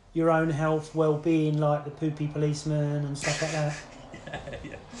your own health, well-being, like the poopy policeman and stuff like that?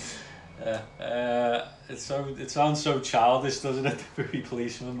 Yeah. It sounds so childish, doesn't it, the poopy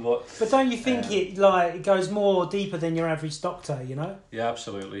policeman? But don't you think it goes more deeper than your average doctor? You know. yeah,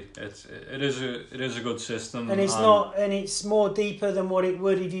 absolutely. It is a good system, And it's more deeper than what it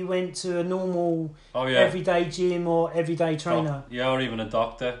would if you went to a normal everyday gym or everyday trainer. Or even a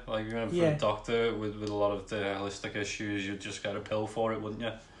doctor. Like, you went for Yeah. a doctor with a lot of the holistic issues, you'd just get a pill for it, wouldn't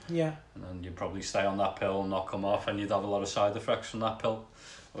you? Yeah. And then you'd probably stay on that pill and not come off, and you'd have a lot of side effects from that pill.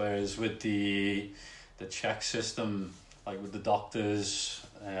 Whereas with the check system, like with the doctors,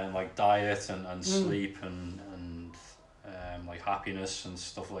 like diet and sleep and like happiness and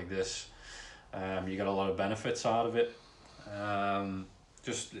stuff like this, you get a lot of benefits out of it. And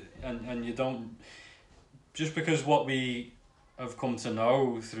you don't, just because what we have come to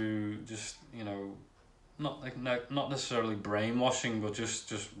know through just, you know, not necessarily brainwashing, but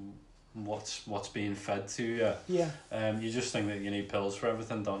just what's being fed to you. Yeah. You just think that you need pills for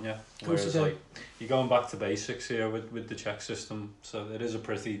everything, don't you? Of course you do. Like, you're going back to basics here with the check system, so it is a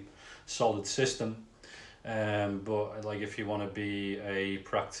pretty solid system. But like, if you want to be a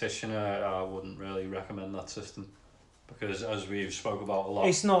practitioner, I wouldn't really recommend that system, because as we've spoke about a lot,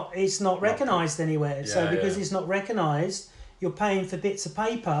 It's not recognised anywhere. So because it's not recognised, you're paying for bits of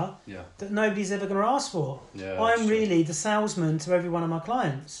paper that nobody's ever going to ask for. Yeah, I'm really the salesman to every one of my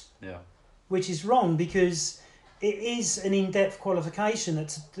clients. Yeah. Which is wrong, because it is an in-depth qualification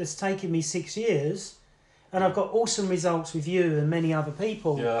that's taken me 6 years, and I've got awesome results with you and many other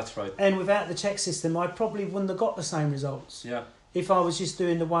people. Yeah, that's right. And without the check system, I probably wouldn't have got the same results. Yeah. If I was just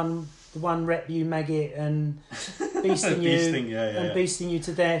doing the one rep you maggot and beasting you beasting you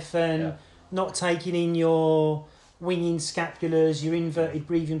to death and not taking in your winging scapulars, your inverted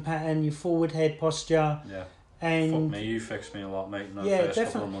breathing pattern, your forward head posture. Yeah. And fuck me, you fixed me a lot, mate. In the yeah, first definitely.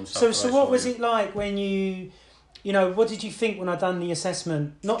 Couple of months So after I what saw was you. it like when you know, what did you think when I done the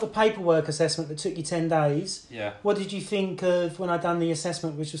assessment? Not the paperwork assessment that took you 10 days. Yeah. What did you think of when I done the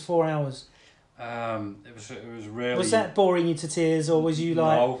assessment, which was 4 hours? It was really. Was that boring you to tears, or was you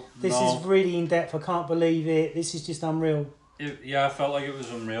like, No, this is really in depth? I can't believe it. This is just unreal. I felt like it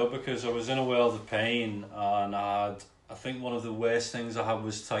was unreal, because I was in a world of pain, and I think one of the worst things I had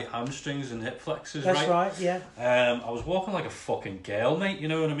was tight hamstrings and hip flexors. That's right, yeah. I was walking like a fucking girl, mate. You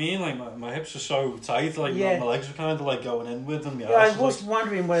know what I mean? Like my hips were so tight, like my legs were kind of like going in with them. Yeah, I was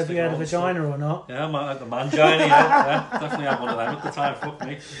wondering whether you had a vagina or not. Yeah, the mangina. Yeah, definitely had one of them at the time. Fuck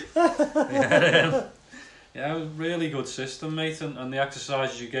me. Yeah, it was a really good system, mate. And the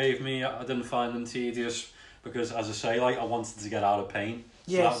exercises you gave me, I didn't find them tedious, because, as I say, like, I wanted to get out of pain.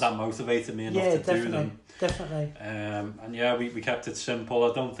 So yes. that motivated me enough to do them. Definitely. And yeah, we kept it simple.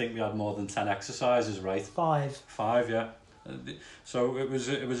 I don't think we had more than 10 exercises, right? 5, yeah. So it was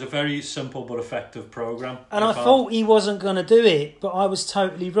a very simple but effective program. And I thought he wasn't going to do it, but I was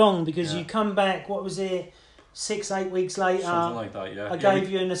totally wrong, because you come back, what was it, 6-8 weeks later, something like that, yeah. I gave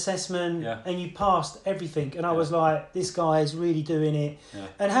you an assessment and you passed everything, and I was like, this guy is really doing it. Yeah.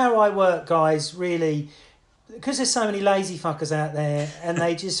 And how I work, guys, really, because there's so many lazy fuckers out there, and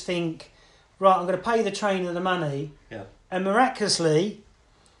they just think, right, I'm going to pay the trainer the money, and miraculously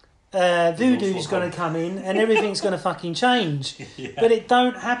voodoo's going to come in and everything's going to fucking change. But it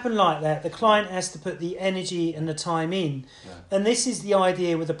don't happen like that. The client has to put the energy and the time in. And this is the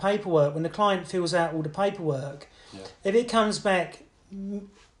idea with the paperwork. When the client fills out all the paperwork, if it comes back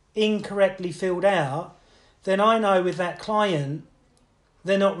incorrectly filled out, then I know with that client,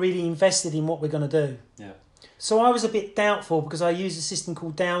 they're not really invested in what we're going to do. So I was a bit doubtful, because I used a system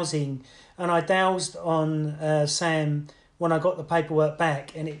called dowsing, and I dowsed on Sam when I got the paperwork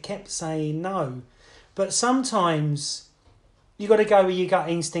back, and it kept saying no. But sometimes you got to go with your gut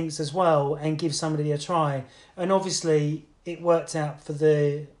instincts as well and give somebody a try. And obviously it worked out for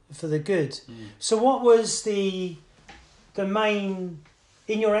the good. So what was the main,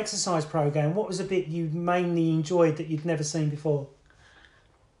 in your exercise program, what was the bit you mainly enjoyed that you'd never seen before?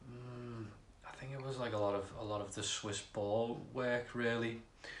 I think it was like a lot of the Swiss ball work, really,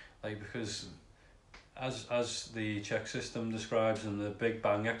 like, because as the check system describes in the Big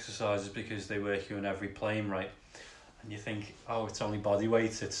Bang exercises, because they work you in every plane, right? And you think, oh, it's only body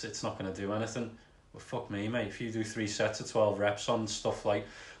weight, it's not going to do anything. Well, fuck me, mate. If you do 3 sets of 12 reps on stuff like,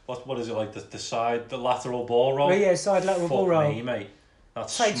 what is it, like the lateral ball roll? Well, yeah, side lateral ball Fuck roll. me, mate. That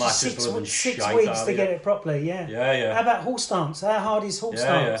Takes smashes you the living six shite weeks out to of get you. it properly, yeah. Yeah. How about horse stance? How hard is horse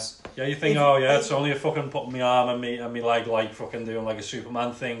stance? Yeah, you think, it's only a fucking putting my arm and me leg like fucking doing like a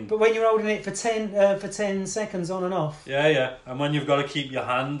Superman thing. But when you're holding it for 10 seconds on and off. Yeah. And when you've got to keep your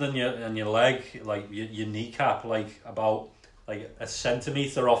hand and your leg, like your kneecap, like about like a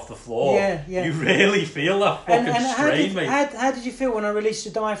centimetre off the floor. Yeah. You really feel that fucking strain, mate. How did you feel when I released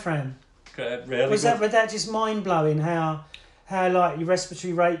your diaphragm? Really Was that just mind blowing? How like your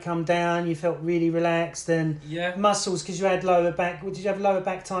respiratory rate come down? You felt really relaxed and muscles because you had lower back. Did you have lower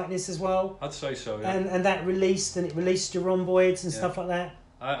back tightness as well? I'd say so. Yeah. And that released and it released your rhomboids and stuff like that.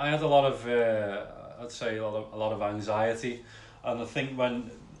 I had a lot of I'd say a lot of anxiety, and I think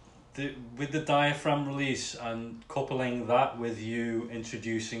with the diaphragm release and coupling that with you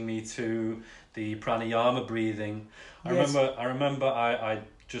introducing me to the pranayama breathing, I remember I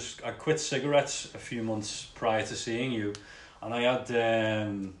quit cigarettes a few months prior to seeing you, and I had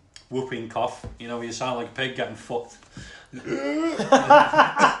whooping cough. You know, you sound like a pig getting fucked. It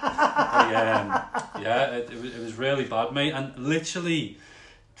was really bad, mate, and literally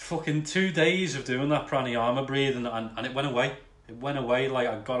fucking 2 days of doing that pranayama breathing, and it went away. It went away. Like,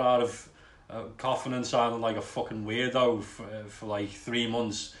 I got out of coughing and sounding like a fucking weirdo for like 3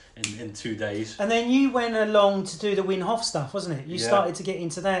 months in 2 days. And then you went along to do the Wim Hof stuff, wasn't it? You started to get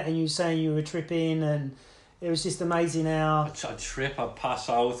into that, and you were saying you were tripping, and it was just amazing how... I'd trip, I'd pass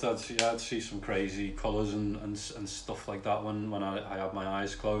out, I'd see some crazy colours and stuff like that when I had my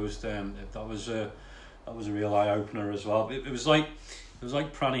eyes closed. That was a real eye-opener as well. It was like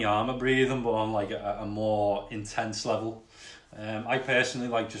pranayama breathing, but on like a more intense level. I personally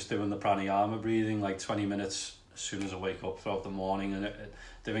like just doing the pranayama breathing, like 20 minutes as soon as I wake up throughout the morning, and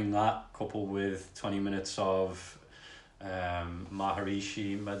doing that coupled with 20 minutes of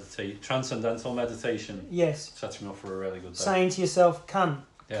Maharishi transcendental meditation. Yes. Sets me up for a really good day. Saying to yourself, cunt.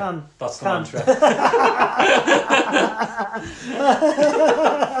 That's the mantra.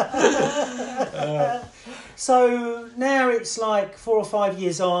 So now it's like 4 or 5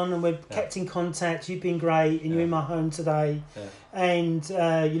 years on, and we've kept in contact. You've been great, and you're in my home today, and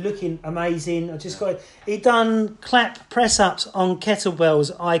you're looking amazing. I just got he done clap press ups on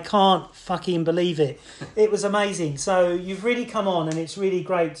kettlebells. I can't fucking believe it. It was amazing. So you've really come on, and it's really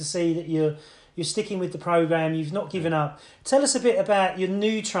great to see that you're sticking with the program. You've not given up. Tell us a bit about your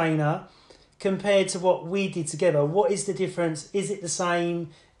new trainer compared to what we did together. What is the difference? Is it the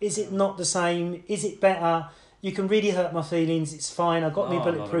same? Is it not the same? Is it better? You can really hurt my feelings. It's fine. I got my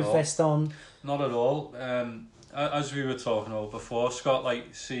bulletproof vest on. Not at all. As we were talking about before, Scott,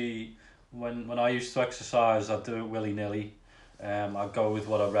 like, see, when I used to exercise, I'd do it willy-nilly. I'd go with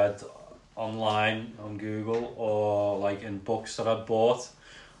what I read online on Google or like in books that I'd bought.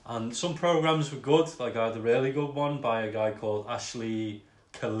 And some programs were good. Like, I had a really good one by a guy called Ashley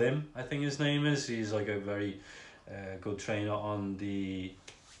Kalim, I think his name is. He's like a very good trainer on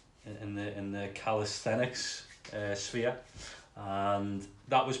in the calisthenics sphere, and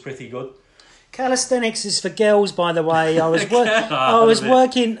that was pretty good. Calisthenics is for girls, by the way. I was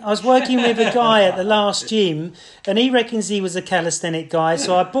working with a guy at the last gym, and he reckons he was a calisthenic guy.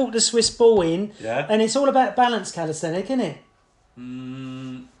 So I bought the Swiss ball in, and it's all about balance calisthenic, isn't it?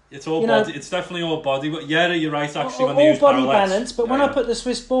 It's all body. It's definitely all body. But yeah, you're right. Actually, when all they use body parallax, balance. But when I put the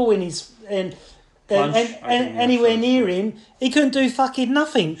Swiss ball in his anywhere near him, he couldn't do fucking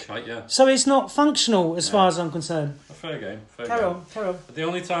nothing. Right, yeah. So it's not functional as far as I'm concerned. A fair game. Carry on. But the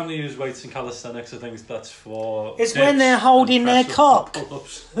only time they use weights in calisthenics, I think that's for... It's when they're holding their cock.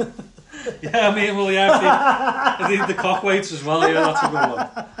 Yeah, I mean, well, yeah, the cock weights as well. Yeah, that's a good one.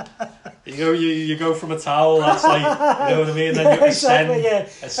 You go from a towel, that's like, you know what I mean, and then you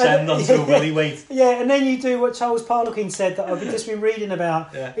ascend onto a willy weight. Yeah, and then you do what Charles Parkin said that I've just been reading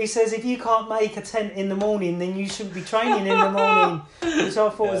about. Yeah. He says if you can't make a tent in the morning, then you shouldn't be training in the morning, which I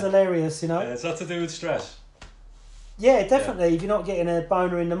thought was hilarious, you know. Is that to do with stress? Yeah, definitely. If you're not getting a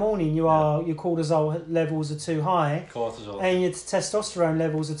boner in the morning, your cortisol levels are too high. And your testosterone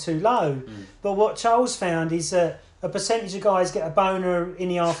levels are too low. But what Charles found is that a percentage of guys get a boner in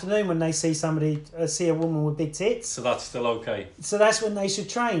the afternoon when they see a woman with big tits. So that's still okay. So that's when they should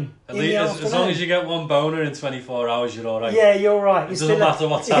train. As long as you get one boner in 24 hours, you're all right. Yeah, you're right. It doesn't matter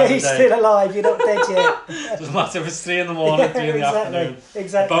what time of day. You're still alive. You're not dead yet. It doesn't matter if it's 3 in the morning, 3 in the afternoon.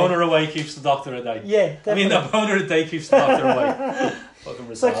 Exactly. A boner away keeps the doctor a day. Yeah, definitely. I mean, a boner a day keeps the doctor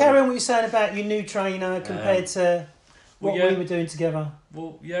away. So carry on what you're saying about your new trainer compared to what we were doing together.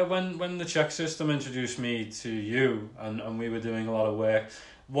 Well, yeah, when the Czech system introduced me to you and we were doing a lot of work,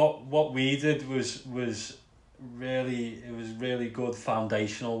 what we did was really good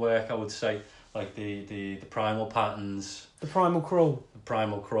foundational work, I would say. Like the primal patterns. The primal crawl. The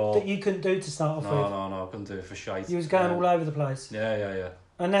primal crawl. That you couldn't do to start off with. No, I couldn't do it for shite. You was going all over the place. Yeah.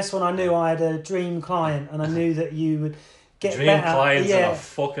 And that's when I knew I had a dream client, and I knew that you would get dream better. client and a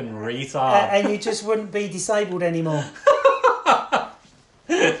fucking retard. And you just wouldn't be disabled anymore.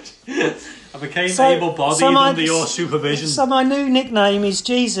 I became able-bodied under your supervision. So my new nickname is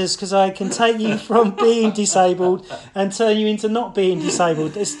Jesus, because I can take you from being disabled and turn you into not being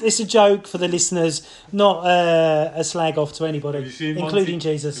disabled. It's a joke for the listeners, not a slag off to anybody, including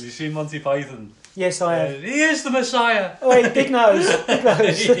Jesus. Have you seen Monty Python? Yes, I have. He is the Messiah. Oh, wait, big nose. Big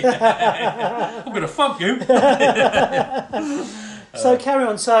nose. I'm going to fuck you. So carry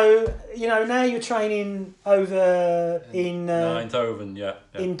on. So, now you're training over in Eindhoven, yeah.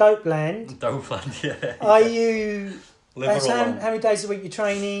 in Dopeland. Dopeland, yeah. Are you... Liverpool. How many days a week you're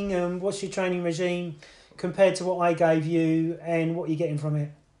training, and what's your training regime compared to what I gave you, and what you're getting from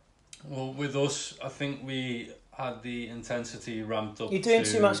it? Well, with us, I think we had the intensity ramped up. You're doing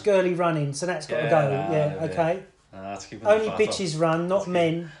too much girly running, so that's got to go. Okay. That's keeping Only bitches run, not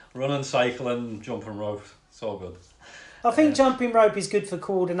men. Running, cycling, jumping rope, it's all good. I think jumping rope is good for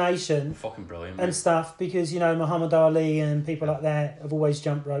coordination. Fucking brilliant, and stuff, because Muhammad Ali and people like that have always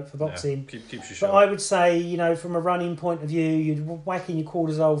jumped rope for boxing. Yeah, keeps you sharp. But I would say, from a running point of view, you're whacking your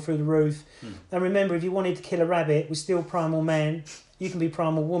cortisol through the roof. And remember, if you wanted to kill a rabbit, we're still primal man. You can be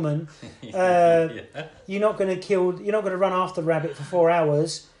primal woman. You're not going to run after the rabbit for 4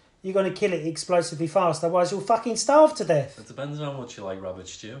 hours. You're going to kill it explosively fast, otherwise you'll fucking starve to death. It depends on how much you like rabbit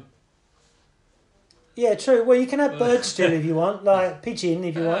stew. Yeah, true. Well, you can have bird stew if you want, like pigeon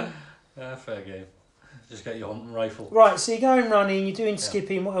if you want. Fair game. Just get your hunting rifle. Right, so you're going running, you're doing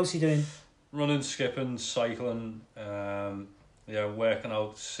skipping, what else are you doing? Running, skipping, cycling, working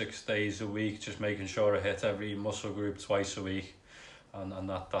out 6 days a week, just making sure I hit every muscle group twice a week. And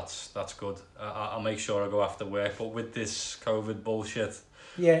that's good. I'll make sure I go after work, but with this COVID bullshit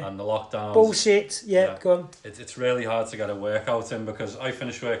and the lockdowns... Bullshit, go on. It's really hard to get a workout in, because I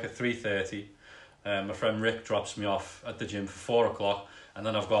finish work at 3:30. My friend Rick drops me off at the gym for 4 o'clock, and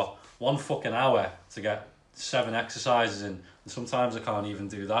then I've got 1 fucking hour to get 7 exercises in. And sometimes I can't even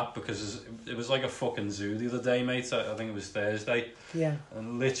do that, because it was like a fucking zoo the other day, mate. I think it was Thursday. Yeah.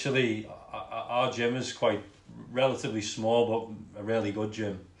 And literally, our gym is quite relatively small, but a really good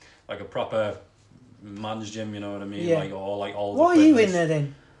gym, like a proper man's gym. You know what I mean? Yeah. Like all. Why are you in there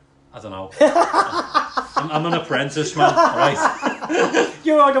then? I don't know. I'm an apprentice, man. Right.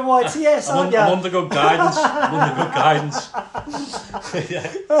 You're on the YTS, aren't you? I'm under good guidance.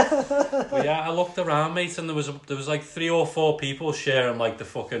 But I looked around, mate, and there was like 3 or 4 people sharing like the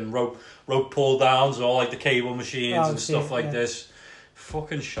fucking rope pull downs, or like the cable machines and stuff like this.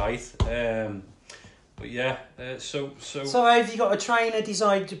 Fucking shite. So have you got a trainer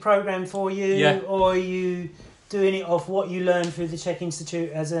designed to program for you, or are you doing it off what you learned through the Czech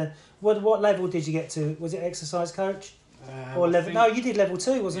Institute as a... What level did you get to? Was it exercise coach? Or level? No, you did level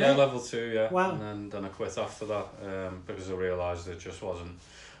 2, wasn't it? Yeah, level 2, yeah. Wow. And then I quit after that because I realised it just wasn't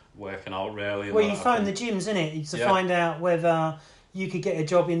working out really. Well, you phoned the gyms, innit, to find out whether you could get a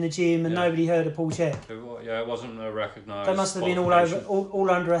job in the gym, and nobody heard of Paul Czech. It wasn't a recognised... They must have been all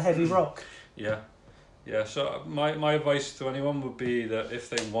under a heavy rock. Yeah, so my advice to anyone would be that if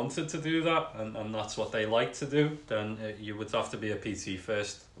they wanted to do that, and that's what they like to do, then you would have to be a PT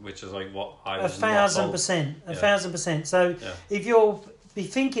first, which is like what I was 1,000%. 1,000%. So if you're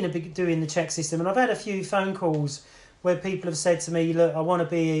thinking of doing the Czech system, and I've had a few phone calls where people have said to me, look, I want to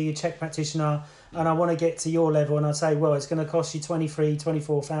be a Czech practitioner and I want to get to your level, and I say, well, it's going to cost you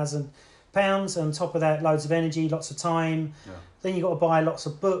 £24,000. On top of that, loads of energy, lots of time. Then you got to buy lots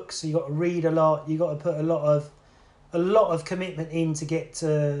of books. So you got to read a lot. You got to put a lot of commitment in to get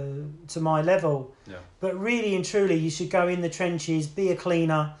to my level. But really and truly, you should go in the trenches, be a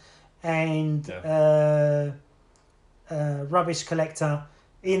cleaner, and rubbish collector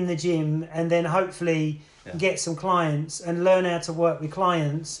in the gym, and then hopefully get some clients and learn how to work with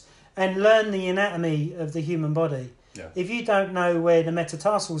clients and learn the anatomy of the human body. If you don't know where the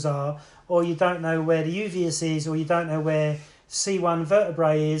metatarsals are, or you don't know where the uveus is, or you don't know where C1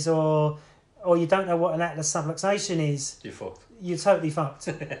 vertebrae is, or you don't know what an atlas subluxation is, you're fucked. You're totally fucked.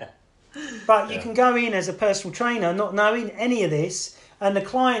 But you can go in as a personal trainer not knowing any of this, and the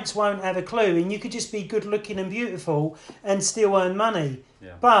clients won't have a clue, and you could just be good looking and beautiful and still earn money.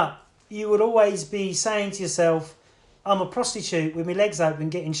 But you would always be saying to yourself, I'm a prostitute with my legs open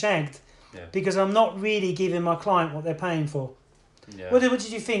getting shagged, because I'm not really giving my client what they're paying for. What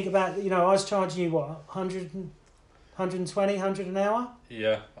did you think about, I was charging you, what, 100... 120, 100 an hour?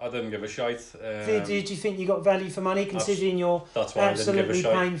 Yeah, I didn't give a shite. Did you think you got value for money, considering you're that's why absolutely I didn't give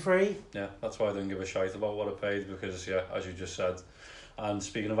a shite. pain-free? Yeah, that's why I didn't give a shite about what I paid, because, yeah, as you just said. And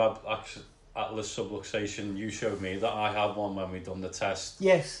speaking of Atlas subluxation, you showed me that I had one when we done the test.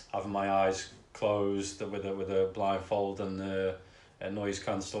 Yes. Having my eyes closed with a blindfold and a noise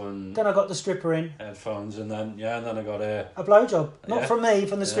cancelling Then I got the stripper in. headphones, and then I got a blowjob. Not Yeah. from me,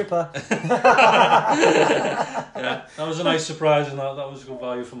 from the stripper. yeah, that was a nice surprise, and that was good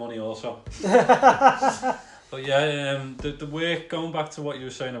value for money also. But yeah, the work, going back to what you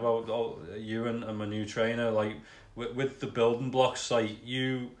were saying about you and my new trainer, like with the building blocks, like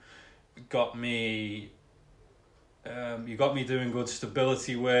you got me doing good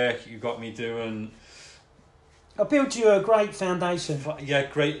stability work. You got me doing. I built you a great foundation. Yeah,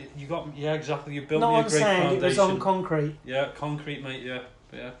 great. Exactly. You built Not me a on great sand, foundation. it was on concrete. Yeah, concrete, mate.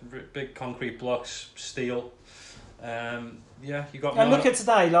 Yeah, big concrete blocks, steel. Yeah, you got me. And look at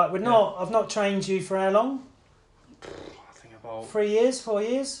today. Like I've not trained you for how long? I think about 3 years, 4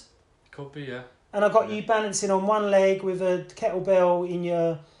 years. Could be, yeah. And I got you balancing on one leg with a kettlebell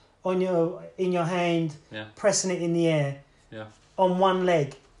in your hand, Yeah. pressing it in the air. Yeah. On one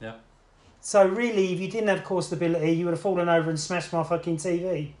leg. Yeah. So really, if you didn't have core stability, you would have fallen over and smashed my fucking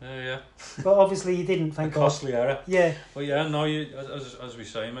TV. Yeah. But obviously you didn't, thank God. Costly error. Yeah. But yeah, no, you as we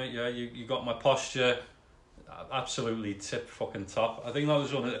say, mate. Yeah, you got my posture absolutely tip fucking top. I think that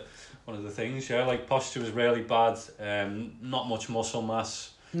was one of the things. Yeah, like posture was really bad. Not much muscle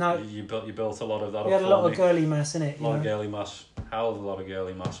mass. No. You built a lot of that. You had a lot of girly mass in it. A lot of girly mass. Hell of a lot of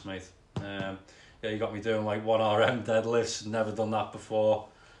girly mass, mate. Yeah, you got me doing like 1 RM deadlifts. Never done that before.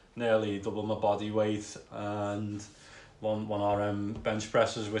 Nearly double my body weight, and one RM bench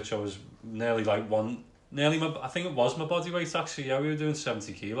presses, which I was nearly like I think it was my body weight actually. Yeah, we were doing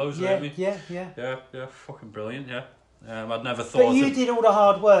 70 kilos, weren't we? Yeah. Yeah, fucking brilliant. Yeah, I'd never thought. But you did all the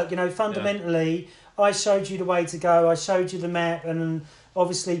hard work, fundamentally. Yeah. I showed you the way to go. I showed you the map, and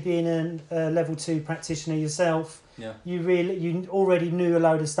obviously being a level 2 practitioner yourself, yeah, you already knew a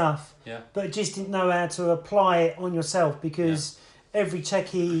load of stuff. Yeah. But just didn't know how to apply it on yourself, because every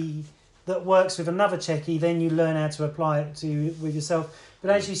Checky that works with another Checky, then you learn how to apply it with yourself.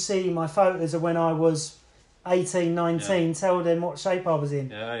 But as you see, my photos of when I was 18, 19, tell them what shape I was in.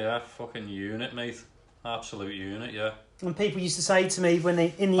 Yeah, fucking unit, mate. Absolute unit, yeah. And people used to say to me when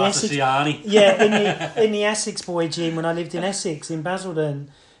they in the That's Essex, in the Essex Boy gym when I lived in Essex in Basildon,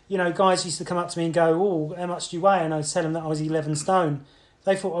 guys used to come up to me and go, "Oh, how much do you weigh?" And I'd tell them that I was 11 stone.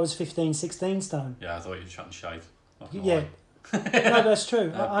 They thought I was 15, 16 stone. Yeah, I thought you were chatting shite. Yeah. No, that's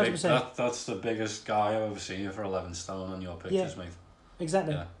true. 100%. That's the biggest guy I've ever seen for 11 stone on your pictures, mate.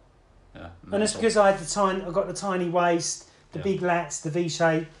 Exactly. Yeah. And it's because I got the tiny waist, the big lats, the V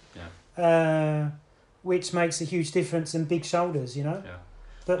shape. Yeah. Which makes a huge difference, and big shoulders, Yeah.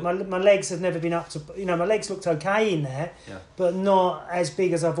 But my legs have never been up to, my legs looked okay in there, but not as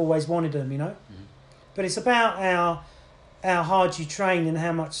big as I've always wanted them, Mm-hmm. But it's about how hard you train and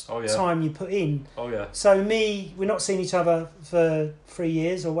how much time you put in. Oh, yeah. So we're not seeing each other for 3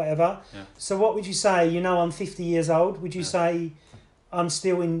 years or whatever. Yeah. So what would you say? I'm 50 years old. Would you say I'm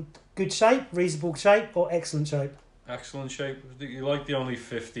still in good shape, reasonable shape, or excellent shape? Excellent shape. You're like the only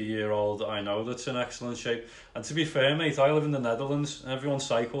 50-year-old I know that's in excellent shape. And to be fair, mate, I live in the Netherlands. And everyone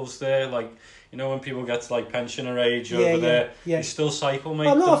cycles there. Like, when people get to like pensioner age over there, you still cycle, mate.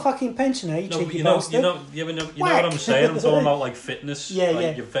 I'm not a fucking pensioner, you cheeky bastard. You know what I'm saying? I'm talking about like fitness.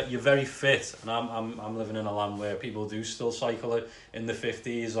 Yeah. You're very fit, and I'm living in a land where people do still cycle it in the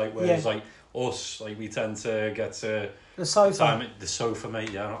 50s. Like whereas like us, like we tend to get to the sofa. The sofa, mate.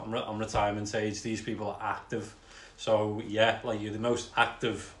 Yeah, I'm retirement age. These people are active. So yeah, like you're the most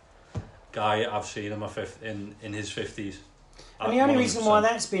active guy I've seen in his 50s. And the only reason why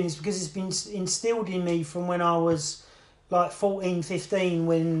that's been is because it's been instilled in me from when I was like 14, 15,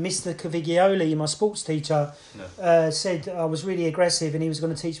 when Mr. Cavigioli, my sports teacher, said I was really aggressive and he was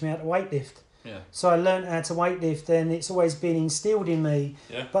going to teach me how to weightlift. Yeah. So I learned how to weightlift, and it's always been instilled in me.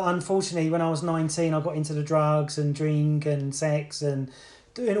 Yeah. But unfortunately, when I was 19, I got into the drugs and drink and sex and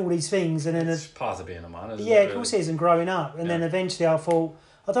doing all these things, and then it's part of being a man, isn't it? Yeah, of course it is, and growing up. And then eventually I thought,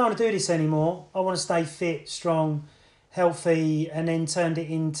 I don't want to do this anymore. I want to stay fit, strong, healthy, and then turned it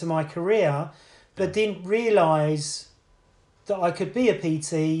into my career, but didn't realise that I could be a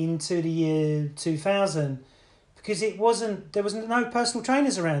PT into the year 2000 because there was no personal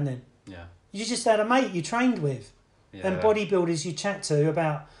trainers around then. Yeah. You just had a mate you trained with, and bodybuilders you chat to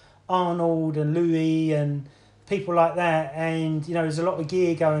about Arnold and Louis and people like that, and there's a lot of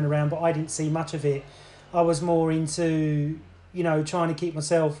gear going around, but I didn't see much of it. I was more into trying to keep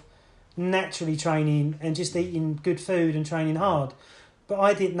myself naturally training and just eating good food and training hard. But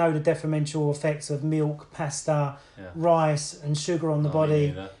I didn't know the detrimental effects of milk, pasta, rice and sugar on the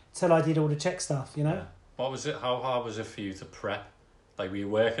body till I did all the check stuff, you know? Yeah. What was it? How hard was it for you to prep? Like, were you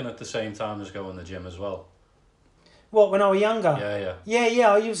working at the same time as going to the gym as well? What, when I was younger? Yeah.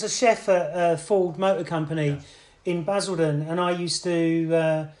 I was a chef at Ford Motor Company in Basildon, and I used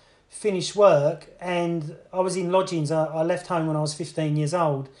to finish work and I was in lodgings. I left home when I was 15 years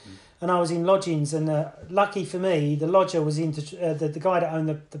old. And I was in lodgings, and lucky for me, the lodger was into the guy that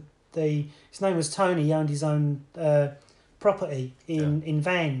owned the his name was Tony. He owned his own property in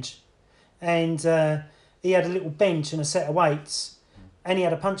Vange, and he had a little bench and a set of weights, and he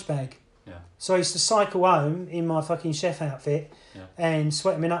had a punch bag. Yeah. So I used to cycle home in my fucking chef outfit and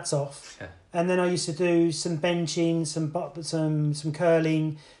sweat my nuts off, and then I used to do some benching, some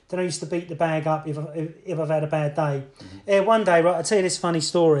curling. Then I used to beat the bag up if I've had a bad day. One day, right, I'll tell you this funny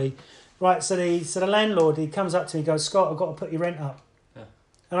story. Right, so the landlord, he comes up to me and goes, Scott, I've got to put your rent up. Yeah.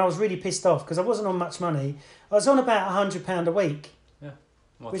 And I was really pissed off because I wasn't on much money. I was on about £100 a week. Yeah.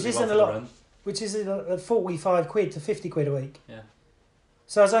 Which isn't a lot. Which is 45 quid to 50 quid a week. Yeah.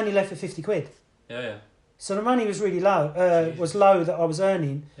 So I was only left with 50 quid. Yeah. So the money was really low, was low that I was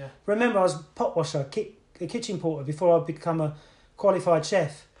earning. Yeah. Remember, I was a pot washer, a kitchen porter before I become a qualified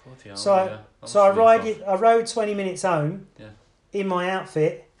chef. So I rode 20 minutes home in my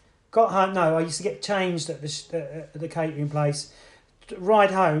outfit. Got home. No, I used to get changed at the catering place.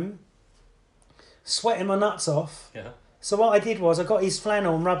 Ride home, sweating my nuts off. Yeah. So what I did was I got his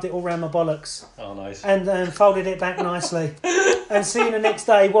flannel and rubbed it all around my bollocks. Oh, nice. And folded it back nicely. And seeing the next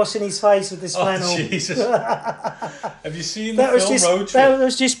day washing his face with this flannel. Oh, Jesus. Have you seen the film Road Trip? That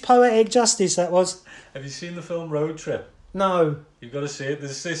was just poetic justice, that was. Have you seen the film Road Trip? No. You've got to see it.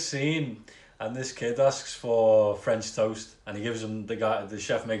 There's this scene, and this kid asks for French toast, and he gives him the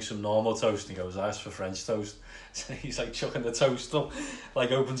chef makes him normal toast, and he goes, I asked for French toast. So he's like chucking the toast up,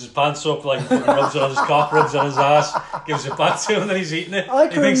 like opens his pants up, like rubs it on his cock, rubs it on his ass, gives it back to him, and then he's eating it.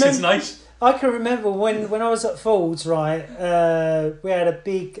 He thinks it's nice. I can remember when I was at Ford's, right, we had a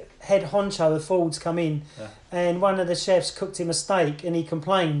big head honcho of Ford's come in, and one of the chefs cooked him a steak, and he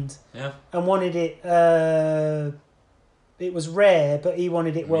complained and wanted it. It was rare, but he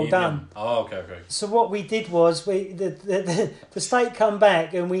wanted it well done. Oh, okay. So what we did was the steak come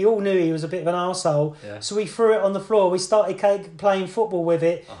back, and we all knew he was a bit of an arsehole. Yeah. So we threw it on the floor. We started playing football with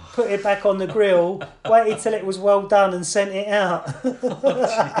it, put it back on the grill, waited till it was well done, and sent it out.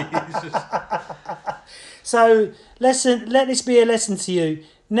 Oh, Jesus. So let this be a lesson to you.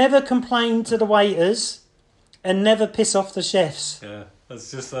 Never complain to the waiters, and never piss off the chefs. Yeah. That's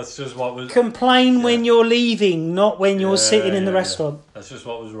just what was... Complain when you're leaving, not when you're sitting in the restaurant. That's just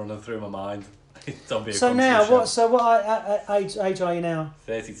what was running through my mind. Don't be a So now, what age are you now?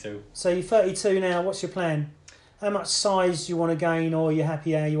 32. So you're 32 now. What's your plan? How much size do you want to gain, or are you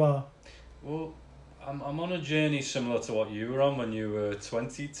happy how you are? Well, I'm on a journey similar to what you were on when you were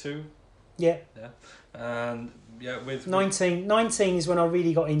 22. Yeah. And with 19 is when I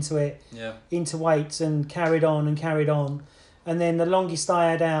really got into it. Yeah. Into weights and carried on. And then the longest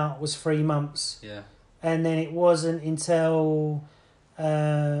I had out was 3 months. Yeah. And then it wasn't until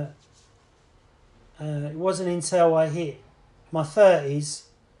I hit my 30s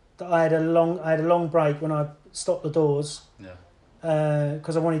that I had a long break when I stopped the doors. Yeah.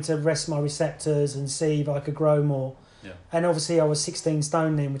 Because I wanted to rest my receptors and see if I could grow more. Yeah. And obviously I was 16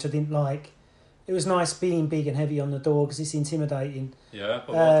 stone then, which I didn't like. It was nice being big and heavy on the door because it's intimidating. Yeah,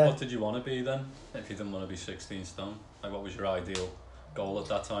 but what did you want to be then? If you didn't want to be 16 stone, like what was your ideal goal at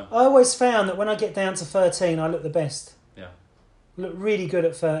that time? I always found that when I get down to 13, I look the best. Yeah, look really good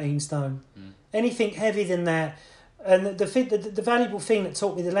at 13 stone. Anything heavy than that, and the valuable thing that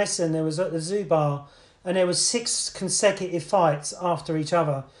taught me the lesson, there was at the Zoo Bar, and there was 6 consecutive fights after each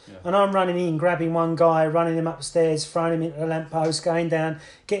other. Yeah. And I'm running in, grabbing one guy, running him upstairs, throwing him into a lamppost, going down,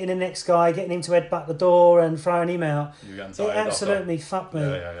 getting the next guy, getting him to headbutt the door and throwing him out. It absolutely fucked me.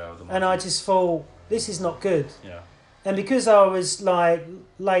 Yeah, and I just thought, this is not good. Yeah. And because I was like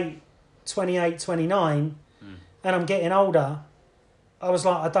late 28, 29, and I'm getting older, I was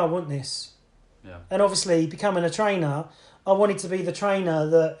like, I don't want this. Yeah. And obviously, becoming a trainer, I wanted to be the trainer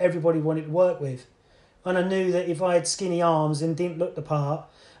that everybody wanted to work with. And I knew that if I had skinny arms and didn't look the part...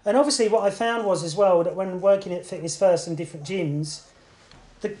 And obviously what I found was as well that when working at Fitness First and different gyms,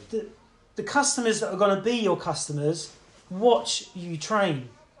 the customers that are going to be your customers watch you train.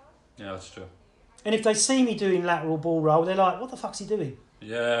 Yeah, that's true. And if they see me doing lateral ball roll, they're like, what the fuck's he doing?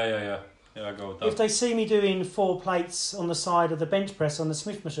 Yeah. Yeah, I go with If that. they see me doing 4 plates on the side of the bench press on the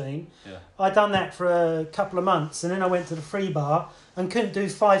Smith machine, Yeah. I done that for a couple of months, and then I went to the free bar and couldn't do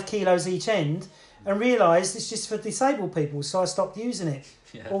 5 kilos each end, and realised it's just for disabled people, so I stopped using it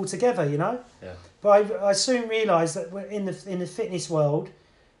Yeah. altogether. Yeah. But I soon realised that in the fitness world,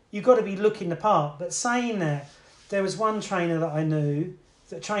 you've got to be looking the part. But saying that, there was one trainer that I knew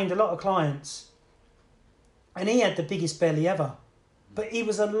that trained a lot of clients, and he had the biggest belly ever. But he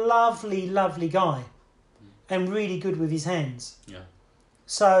was a lovely, lovely guy and really good with his hands. Yeah.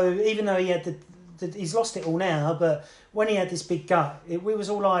 So even though he had he's lost it all now, but when he had this big gut, we was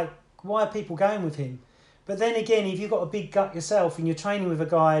all like, why are people going with him? But then again, if you've got a big gut yourself and you're training with a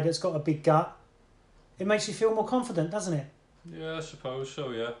guy that's got a big gut, it makes you feel more confident, doesn't it? Yeah, I suppose so,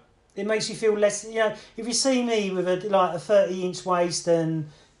 yeah. It makes you feel less, if you see me with a 30-inch waist and,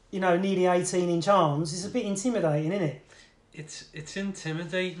 nearly 18-inch arms, it's a bit intimidating, isn't it? It's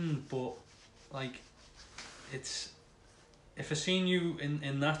intimidating, but, like, if I seen you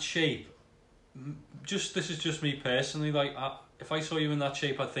in that shape, this is just me personally, like, if I saw you in that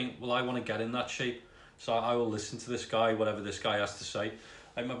shape, I think, well, I want to get in that shape, so I will listen to this guy, whatever this guy has to say.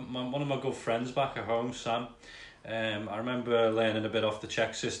 Like one of my good friends back at home, Sam, I remember learning a bit off the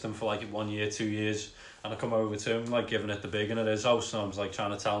check system for like 1 year, 2 years, and I come over to him, like giving it the big one at his house, and I was like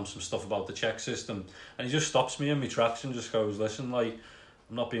trying to tell him some stuff about the check system, and he just stops me in my tracks and just goes, listen, like,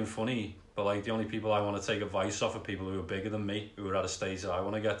 I'm not being funny, but like the only people I want to take advice off are people who are bigger than me, who are at a stage that I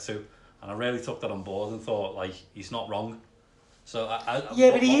want to get to. And I really took that on board and thought, like, he's not wrong. So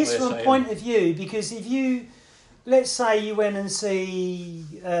but he is from a point of view, because if you, let's say you went and see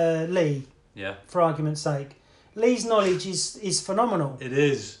Lee, yeah, for argument's sake, Lee's knowledge is phenomenal. It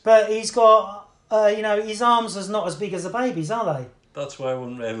is. But he's got, his arms are not as big as a baby's, are they? That's why I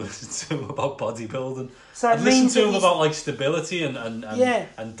wouldn't really listen to him about bodybuilding. So I'd listen to him about like stability and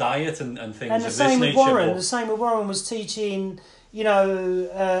diet and things and of this nature. The same with Warren was teaching,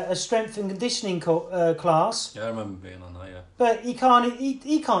 a strength and conditioning class. Yeah, I remember being on that. Yeah. But he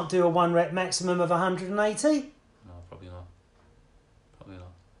can't do a 1 rep maximum of 180. No, probably not.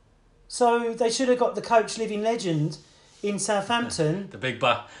 So they should have got the coach living legend in Southampton. the big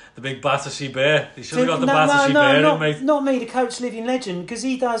Battersea Bear. He should have got the Battersea Bear in, mate. Not me, the coach living legend, because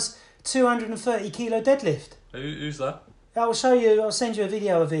he does 230 kilo deadlift. Who's that? I'll show you. I'll send you a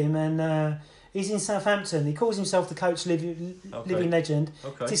video of him, and he's in Southampton. He calls himself the coach living legend.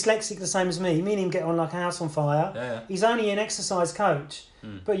 Okay. Dyslexic, the same as me. Me and him get on like a house on fire. Yeah. He's only an exercise coach,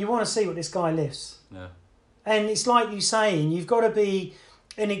 but you want to see what this guy lifts. Yeah. And it's like you saying, you've got to be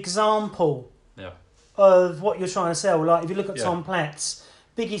an example. Yeah. Of what you're trying to sell. Like if you look at Tom Platz,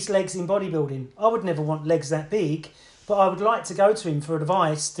 biggest legs in bodybuilding. I would never want legs that big, but I would like to go to him for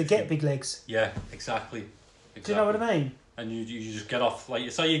advice to get big legs. Yeah, exactly. Do you know what I mean? And you just get off, like,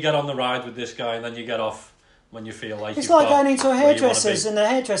 say you get on the ride with this guy and then you get off when you feel like it's like going into a hairdresser's and the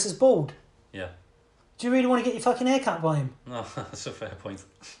hairdresser's bald. Yeah. Do you really want to get your fucking hair cut by him? No, that's a fair point.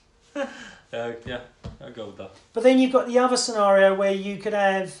 Yeah, I'll go with that. But then you've got the other scenario where you could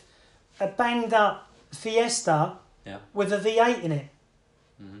have a banged up Fiesta with a V8 in it.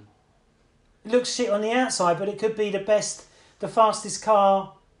 Mm-hmm. It looks shit on the outside, but it could be the fastest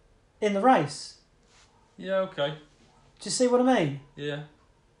car in the race. Yeah, okay. Do you see what I mean? Yeah.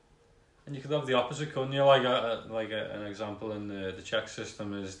 And you could have the opposite, couldn't you? Like an example in the Czech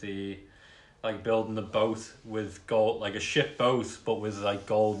system is building a boat with gold, like a ship boat, but with like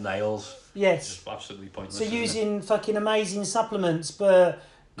gold nails. Yes. Just absolutely pointless. So using fucking amazing supplements, but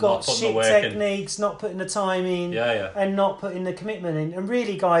got shit techniques, not putting the time in, and not putting the commitment in. And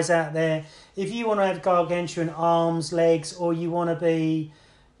really, guys out there, if you want to have gargantuan arms, legs, or you want to be,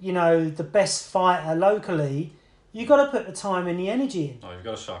 the best fighter locally, you got to put the time and the energy in. Oh, you've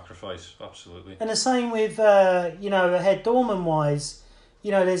got to sacrifice, absolutely. And the same with, a head doorman wise,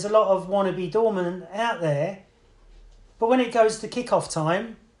 there's a lot of wannabe doormen out there, but when it goes to kick-off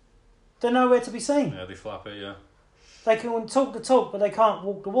time, they're nowhere to be seen. Yeah, they flap it, yeah. They can talk the talk, but they can't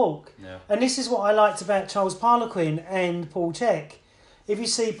walk the walk. Yeah. And this is what I liked about Charles Parlequin and Paul Chek. If you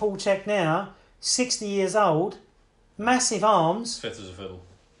see Paul Chek now, 60 years old, massive arms, fit as a fiddle,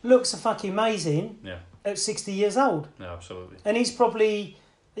 looks fucking amazing. Yeah. At 60 years old. Yeah, absolutely. And he's probably,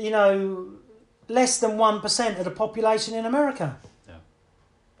 less than 1% of the population in America. Yeah.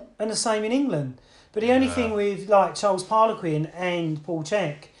 And the same in England. But the only thing with like Charles Parlequin and Paul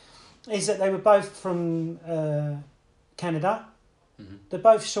Chek is that they were both from Canada. Mm-hmm. They're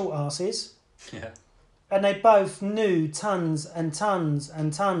both short asses. Yeah. And they both knew tons and tons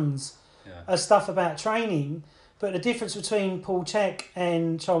and tons of stuff about training. But the difference between Paul Chek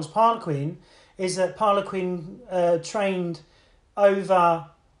and Charles Parlequin is that Parlequin trained over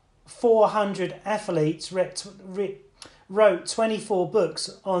 400 athletes wrote 24 books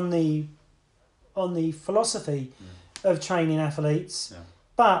on the philosophy of training athletes,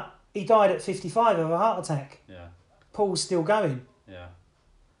 but he died at 55 of a heart attack. Yeah. Paul's still going. Yeah.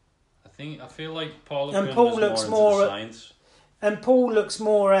 I feel like Paul looks more into the science. And Paul looks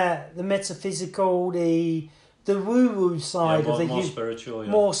more at the metaphysical, the woo-woo side of the more spiritual.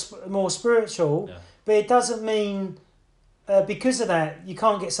 Yeah. More spiritual. Yeah. But it doesn't mean because of that you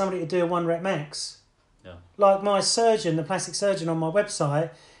can't get somebody to do a 1 rep max. Yeah. Like my surgeon, the plastic surgeon on my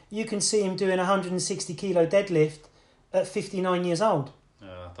website, you can see him doing a 160 kilo deadlift at 59 years old.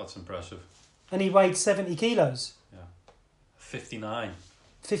 Yeah, that's impressive. And he weighed 70 kilos. Yeah. 59.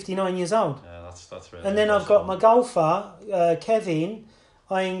 59 years old. Yeah, that's really. And then I've got my golfer, Kevin.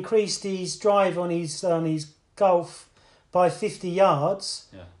 I increased his drive on his golf by 50 yards.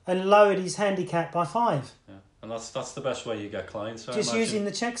 Yeah. And lowered his handicap by 5. Yeah. And that's the best way you get clients. Just using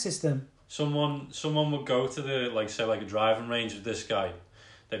the check system. Someone would go to the a driving range with this guy,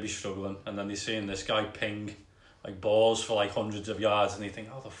 they'd be struggling, and then they seeing this guy ping balls for hundreds of yards, and they think,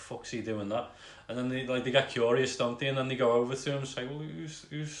 how the fuck's he doing that? And then they get curious, don't they? And then they go over to him and say, well, who's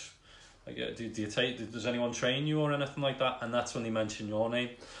do you does anyone train you or anything like that? And that's when they mention your name,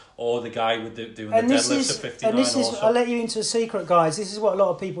 or the guy with doing the deadlifts at 59. And this is, I'll let you into a secret, guys. This is what a lot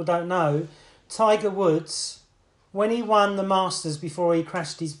of people don't know. Tiger Woods, when he won the Masters before he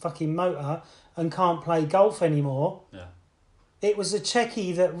crashed his fucking motor and can't play golf anymore, it was a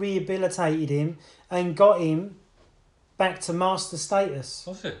Czechie that rehabilitated him and got him back to master status.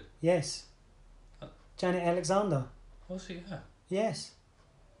 Was it? Yes. Janet Alexander. Was it? Yeah. Yes.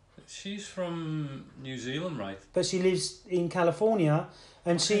 She's from New Zealand, right? But she lives in California,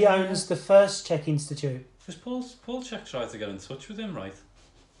 and she owns the First Czech Institute. Because Paul Czech tried to get in touch with him, right?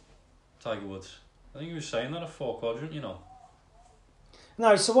 Tiger Woods. I think he was saying that at 4 Quadrant,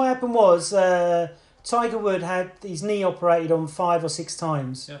 No, so what happened was Tiger Woods had his knee operated on 5 or 6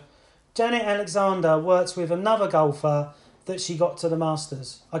 times. Yeah. Janet Alexander works with another golfer that she got to the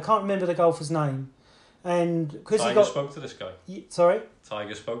Masters. I can't remember the golfer's name. And because Tiger spoke to this guy. Sorry?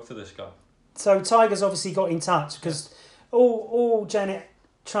 Tiger spoke to this guy. So Tiger's obviously got in touch because all Janet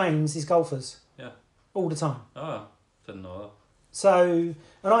trains is golfers. Yeah. All the time. Oh, didn't know that. So,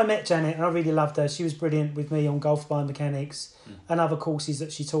 and I met Janet and I really loved her. She was brilliant with me on golf biomechanics and other courses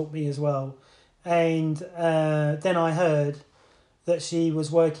that she taught me as well. And then I heard that she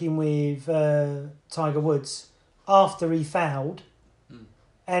was working with Tiger Woods after he fouled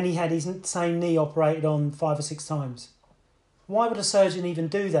and he had his same knee operated on 5 or 6 times. Why would a surgeon even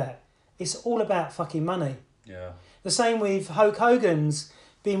do that? It's all about fucking money. Yeah. The same with Hulk Hogan's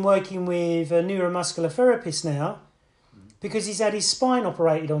been working with a neuromuscular therapist now because he's had his spine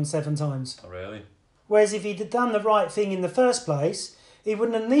operated on 7 times. Oh, really? Whereas if he'd have done the right thing in the first place, he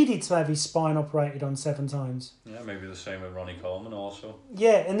wouldn't have needed to have his spine operated on 7 times. Yeah, maybe the same with Ronnie Coleman also.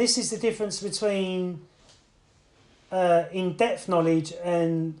 Yeah, and this is the difference between in-depth knowledge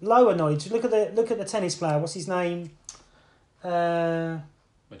and lower knowledge. Look at the tennis player. What's his name?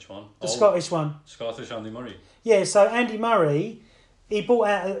 Which one? The Scottish one. Scottish Andy Murray. Yeah, so Andy Murray, he brought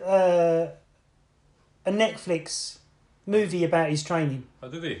out a Netflix movie about his training. Oh,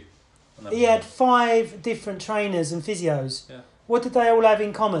 did he? He had 5 different trainers and physios. Yeah. What did they all have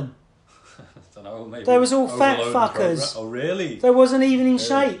in common? I don't know, maybe. They was all fat fuckers. Oh, really? They wasn't even in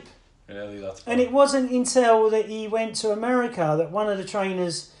shape. Really, that's And it wasn't until that he went to America that one of the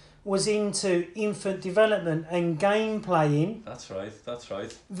trainers was into infant development and game playing. That's right.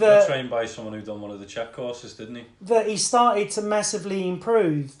 He got trained by someone who done one of the Czech courses, didn't he? That he started to massively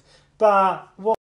improve. But what